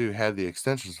RDNA 2 had the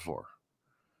extensions for.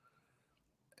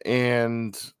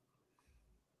 And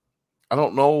I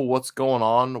don't know what's going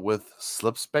on with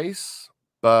Slipspace,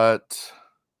 but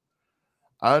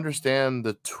I understand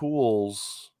the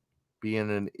tools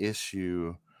being an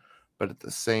issue, but at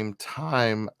the same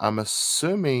time, I'm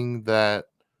assuming that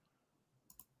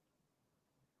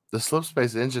the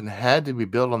Slipspace engine had to be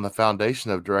built on the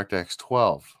foundation of DirectX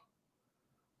 12.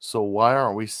 So why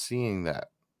aren't we seeing that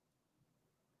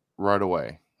right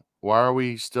away? Why are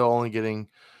we still only getting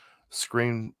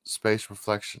screen space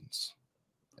reflections?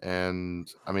 And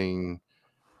I mean,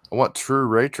 I want true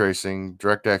ray tracing,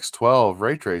 DirectX 12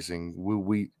 ray tracing.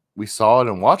 We saw it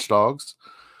in Watch Dogs,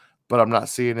 but I'm not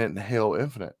seeing it in Halo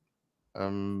Infinite.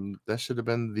 That should have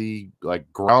been the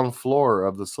ground floor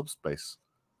of the Slipspace.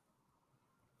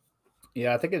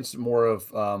 Yeah, I think it's more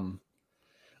of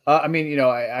I mean,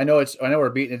 I know we're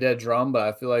beating a dead drum, but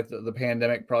I feel like the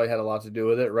pandemic probably had a lot to do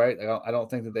with it, right? I don't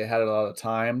think that they had a lot of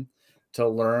time to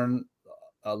learn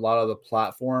a lot of the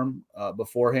platform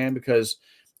beforehand, because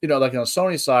like on the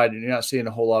Sony side, you're not seeing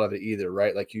a whole lot of it either,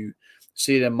 right? Like you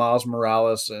see it in Miles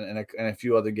Morales and a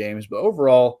few other games, but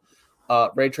overall,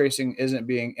 ray tracing isn't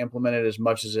being implemented as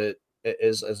much as it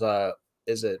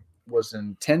was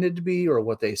intended to be, or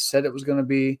what they said it was going to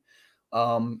be.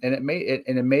 And it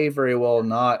may very well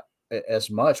not as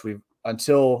much.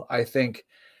 Until I think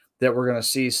that we're going to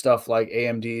see stuff like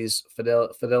AMD's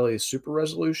Fidelity Super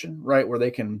Resolution, right, where they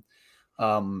can,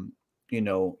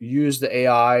 use the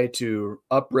AI to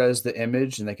up-res the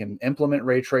image, and they can implement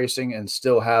ray tracing and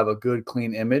still have a good,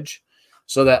 clean image.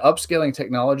 So that upscaling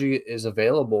technology is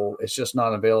available. It's just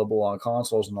not available on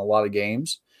consoles in a lot of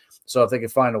games. So if they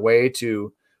could find a way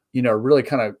to, really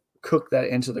kind of cook that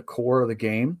into the core of the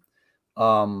game,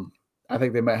 I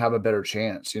think they might have a better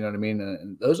chance. You know what I mean?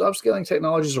 And those upscaling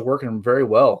technologies are working very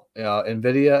well.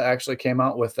 NVIDIA actually came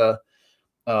out with a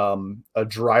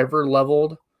driver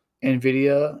leveled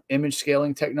NVIDIA image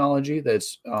scaling technology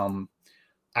that's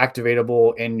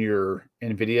activatable in your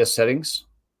NVIDIA settings.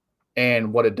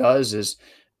 And what it does is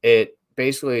it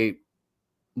basically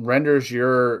renders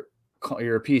your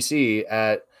PC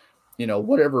at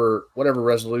whatever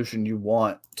resolution you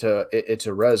want it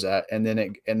to res at, and then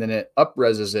it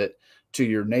up-reses it to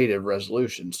your native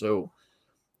resolution. So,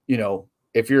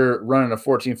 if you're running a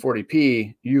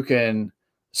 1440p, you can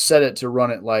set it to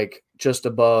run it like just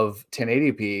above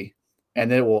 1080p, and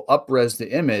then it will up-res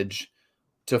the image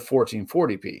to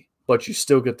 1440p, but you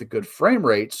still get the good frame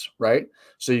rates, right?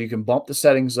 So you can bump the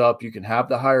settings up, you can have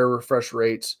the higher refresh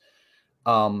rates,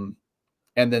 and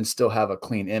then still have a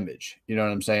clean image. You know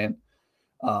what I'm saying?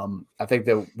 I think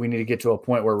that we need to get to a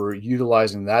point where we're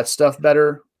utilizing that stuff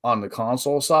better on the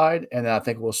console side. And then I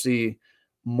think we'll see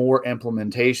more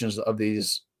implementations of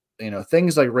these,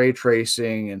 things like ray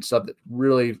tracing and stuff that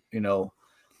really,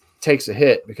 takes a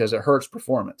hit because it hurts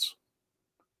performance.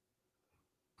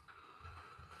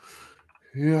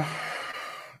 Yeah,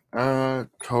 I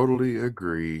totally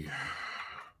agree.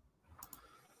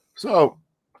 So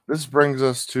this brings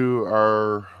us to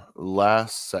our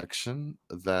last section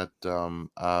that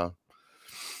I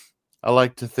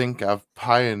like to think I've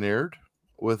pioneered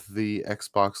with the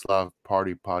Xbox Live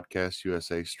Party Podcast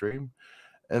USA stream.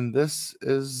 And this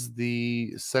is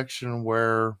the section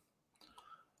where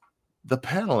the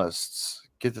panelists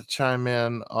get to chime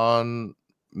in on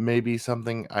maybe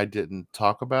something I didn't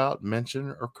talk about,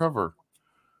 mention, or cover.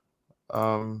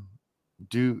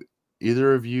 Do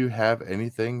either of you have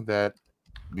anything that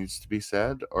needs to be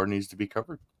said or needs to be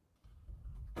covered?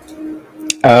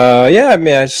 Yeah, I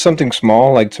mean, it's something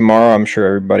small. Like tomorrow, I'm sure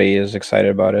everybody is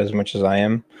excited about it as much as I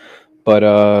am. But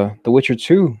The Witcher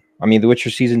 2, The Witcher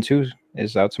season 2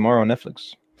 is out tomorrow on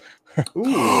Netflix. Ooh.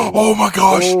 Oh my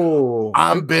gosh. Oh,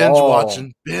 I'm good binge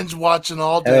call. watching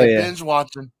all Hell day, yeah. binge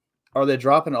watching. Are they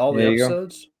dropping all the There you go.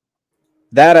 episodes?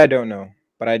 That I don't know,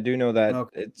 but I do know that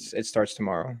Okay. it starts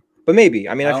tomorrow. But maybe.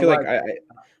 I I don't feel like like I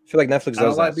feel like Netflix I don't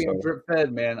does like that. being So drip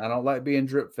fed, man. I don't like being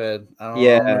drip fed. I don't know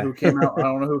yeah, who came out. I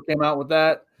don't know who came out with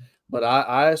that, but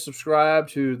I subscribe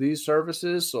to these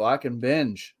services so I can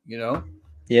binge. yeah.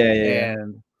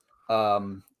 And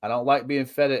I don't like being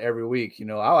fed it every week. I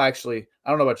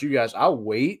don't know about you guys. I'll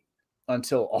wait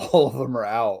until all of them are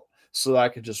out so that I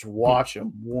could just watch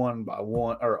them one by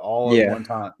one or all at Yeah. one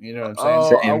time. You know what I'm saying?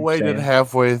 Oh, I Same, waited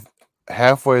same.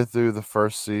 halfway through the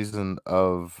first season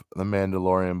of The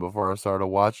Mandalorian before I started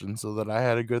watching, so that I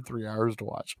had a good 3 hours to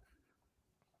watch.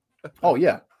 Oh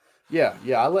yeah, yeah.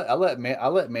 I let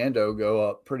Mando go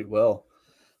up pretty well,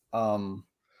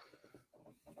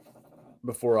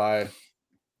 before I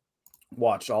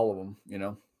watched all of them.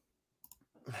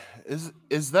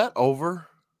 Is that over?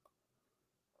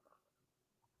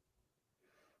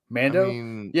 Mando,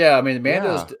 mean, yeah. I mean,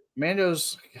 yeah.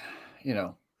 Mando's. You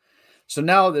know, so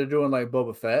now they're doing like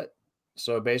Boba Fett.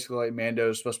 So basically, like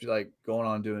Mando's supposed to be like going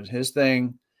on doing his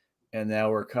thing, and now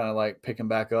we're kind of like picking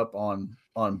back up on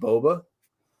Boba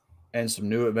and some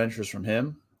new adventures from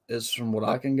him. Is from what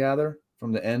I can gather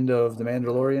from the end of the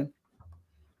Mandalorian.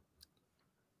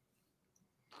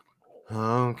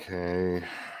 Okay.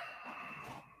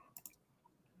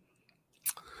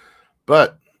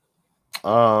 But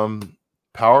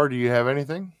Power, do you have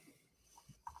anything?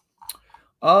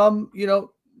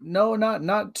 No,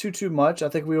 not too much. I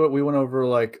think we went over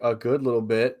like a good little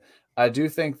bit. I do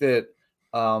think that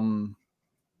um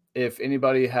if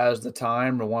anybody has the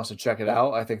time or wants to check it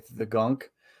out, I think the Gunk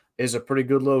is a pretty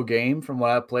good little game from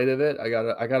what I played of it. I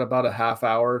got about a half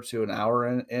hour to an hour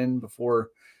in before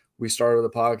we started the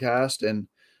podcast, and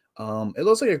it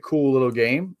looks like a cool little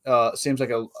game. Seems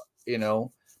like you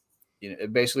know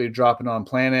basically dropping on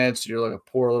planets. You're like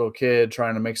a poor little kid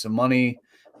trying to make some money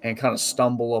and kind of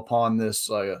stumble upon this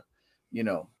you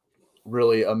know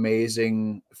really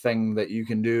amazing thing that you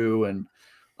can do. And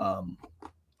um,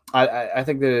 I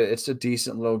think that it's a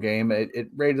decent little game. It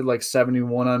rated like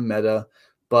 71 on Meta,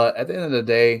 but at the end of the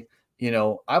day,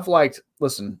 I've liked.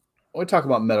 Listen, we talk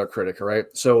about Metacritic, right?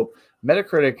 So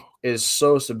Metacritic is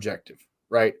so subjective,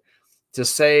 right? To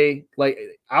say like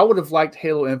I would have liked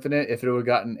Halo Infinite if it would have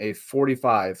gotten a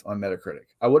 45 on Metacritic.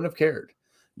 I wouldn't have cared.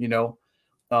 You know,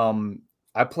 um,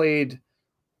 I played.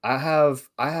 I have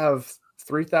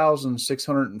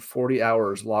 3,640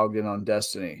 hours logged in on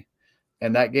Destiny,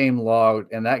 and that game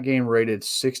rated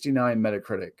 69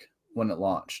 Metacritic when it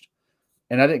launched,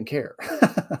 and I didn't care.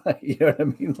 You know what I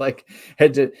mean? Like,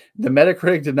 the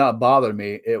Metacritic did not bother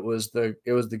me. It was the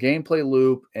gameplay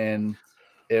loop, and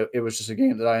it was just a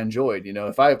game that I enjoyed.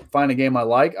 If I find a game I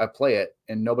like, I play it,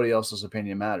 and nobody else's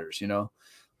opinion matters.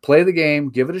 Play the game,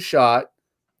 give it a shot.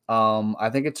 I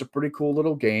think it's a pretty cool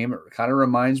little game. It kind of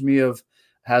reminds me of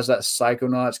has that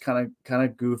Psychonauts kind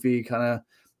of goofy, kind of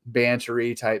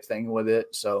bantery type thing with it.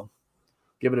 So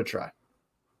give it a try.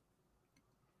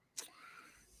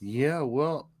 Yeah,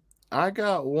 well, I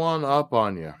got one up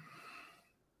on you.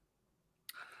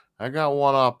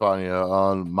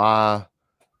 On my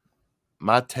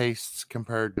tastes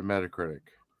compared to Metacritic.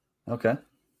 Okay.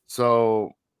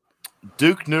 So,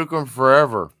 Duke Nukem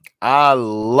Forever. I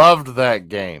loved that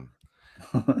game,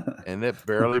 and it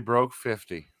barely broke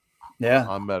 50 Yeah.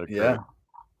 on Metacritic. Yeah.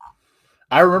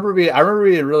 I remember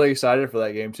being really excited for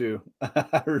that game too.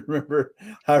 I remember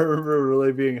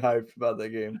really being hyped about that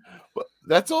game. But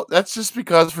that's just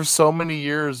because for so many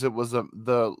years it was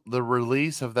the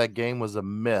release of that game was a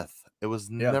myth. It was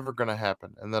Yeah. never going to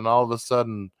happen. And then all of a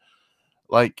sudden,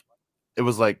 like, it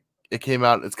was like it came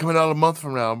out. It's coming out a month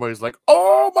from now. Everybody's like,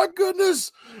 "Oh my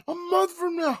goodness, a month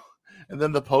from now!" And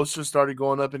then the posters started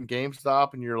going up in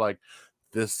GameStop, and you're like,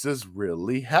 "This is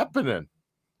really happening."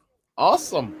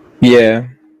 Awesome. Yeah,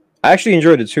 I actually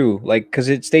enjoyed it too, like because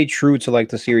it stayed true to like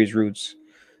the series roots,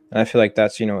 and I feel like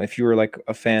that's if you were like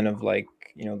a fan of like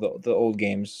the old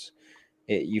games,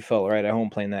 you felt right at home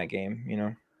playing that game.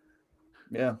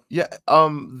 Yeah. Yeah.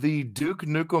 The Duke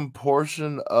Nukem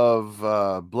portion of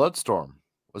Bloodstorm,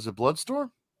 was it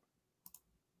Bloodstorm?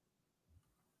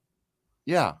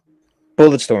 Yeah.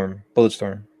 Bulletstorm,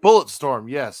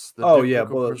 yes. The Oh Duke yeah, Nukem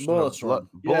portion of Bulletstorm.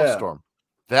 Yeah. Bulletstorm.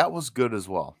 That was good as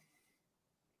well.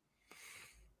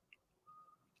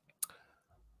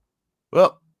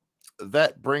 Well,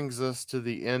 that brings us to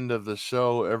the end of the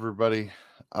show, everybody.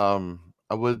 I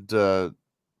would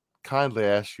kindly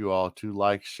ask you all to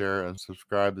like, share, and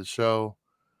subscribe the show.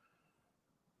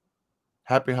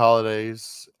 happy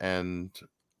holidays and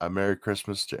a Merry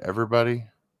Christmas to everybody.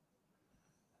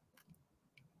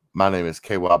 My name is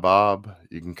KY Bob.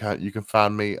 You can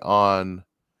find me on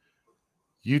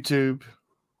YouTube,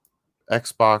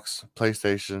 Xbox,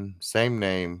 PlayStation, same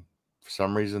name. For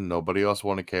some reason, nobody else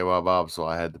wanted KY Bob, so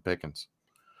I had the pickings.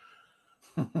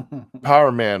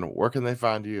 Power Man, where can they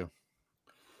find you?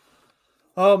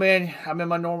 Oh man, I'm in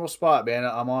my normal spot, man.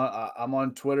 I'm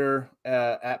on Twitter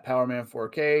at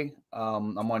PowerMan4K.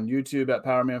 I'm on YouTube at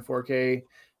PowerMan4K,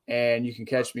 and you can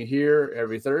catch me here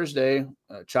every Thursday,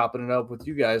 chopping it up with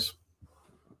you guys.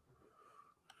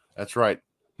 That's right,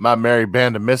 my merry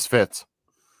band of misfits.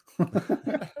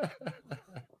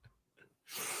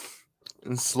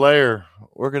 And Slayer,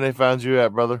 where can they find you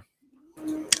at, brother?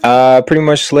 Pretty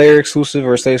much Slayer exclusive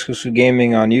or Slayer exclusive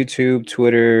gaming on YouTube,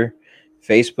 Twitter,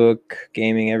 Facebook,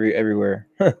 gaming everywhere.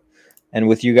 And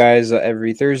with you guys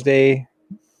every Thursday,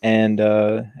 and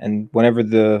whenever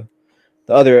the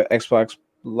other Xbox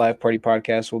Live Party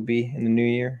podcast will be in the new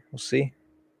year, we'll see.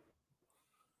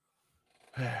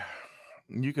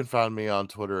 You can find me on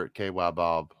Twitter at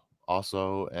KYBob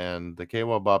also, and the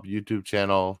KY Bob YouTube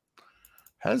channel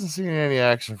hasn't seen any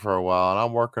action for a while, and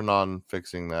I'm working on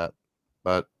fixing that.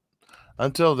 But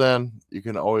until then, you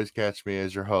can always catch me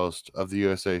as your host of the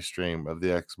USA stream of the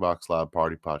Xbox Live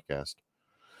Party podcast.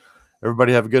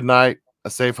 Everybody have a good night, a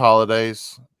safe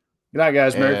holidays. Good night,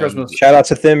 guys. Merry And Christmas. Shout out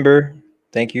to Thimber.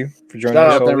 Thank you for joining Shout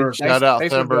us. out, always. Thimber. Shout out,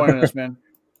 Thanks for Thimber. joining us, man.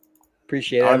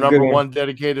 Appreciate it. Our Have a good number one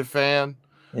dedicated fan.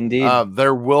 Indeed.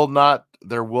 There will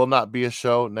not be a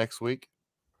show next week,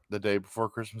 the day before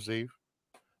Christmas Eve,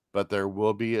 but there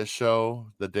will be a show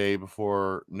the day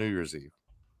before New Year's Eve.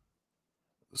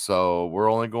 So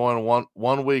we're only going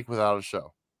one week without a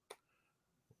show,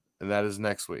 and that is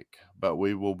next week. But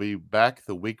we will be back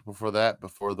the week before that,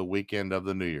 before the weekend of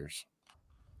the New Year's.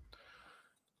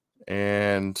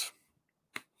 And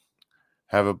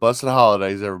have a blessed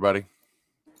holidays, everybody.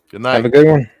 Good night. Have a good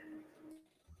one.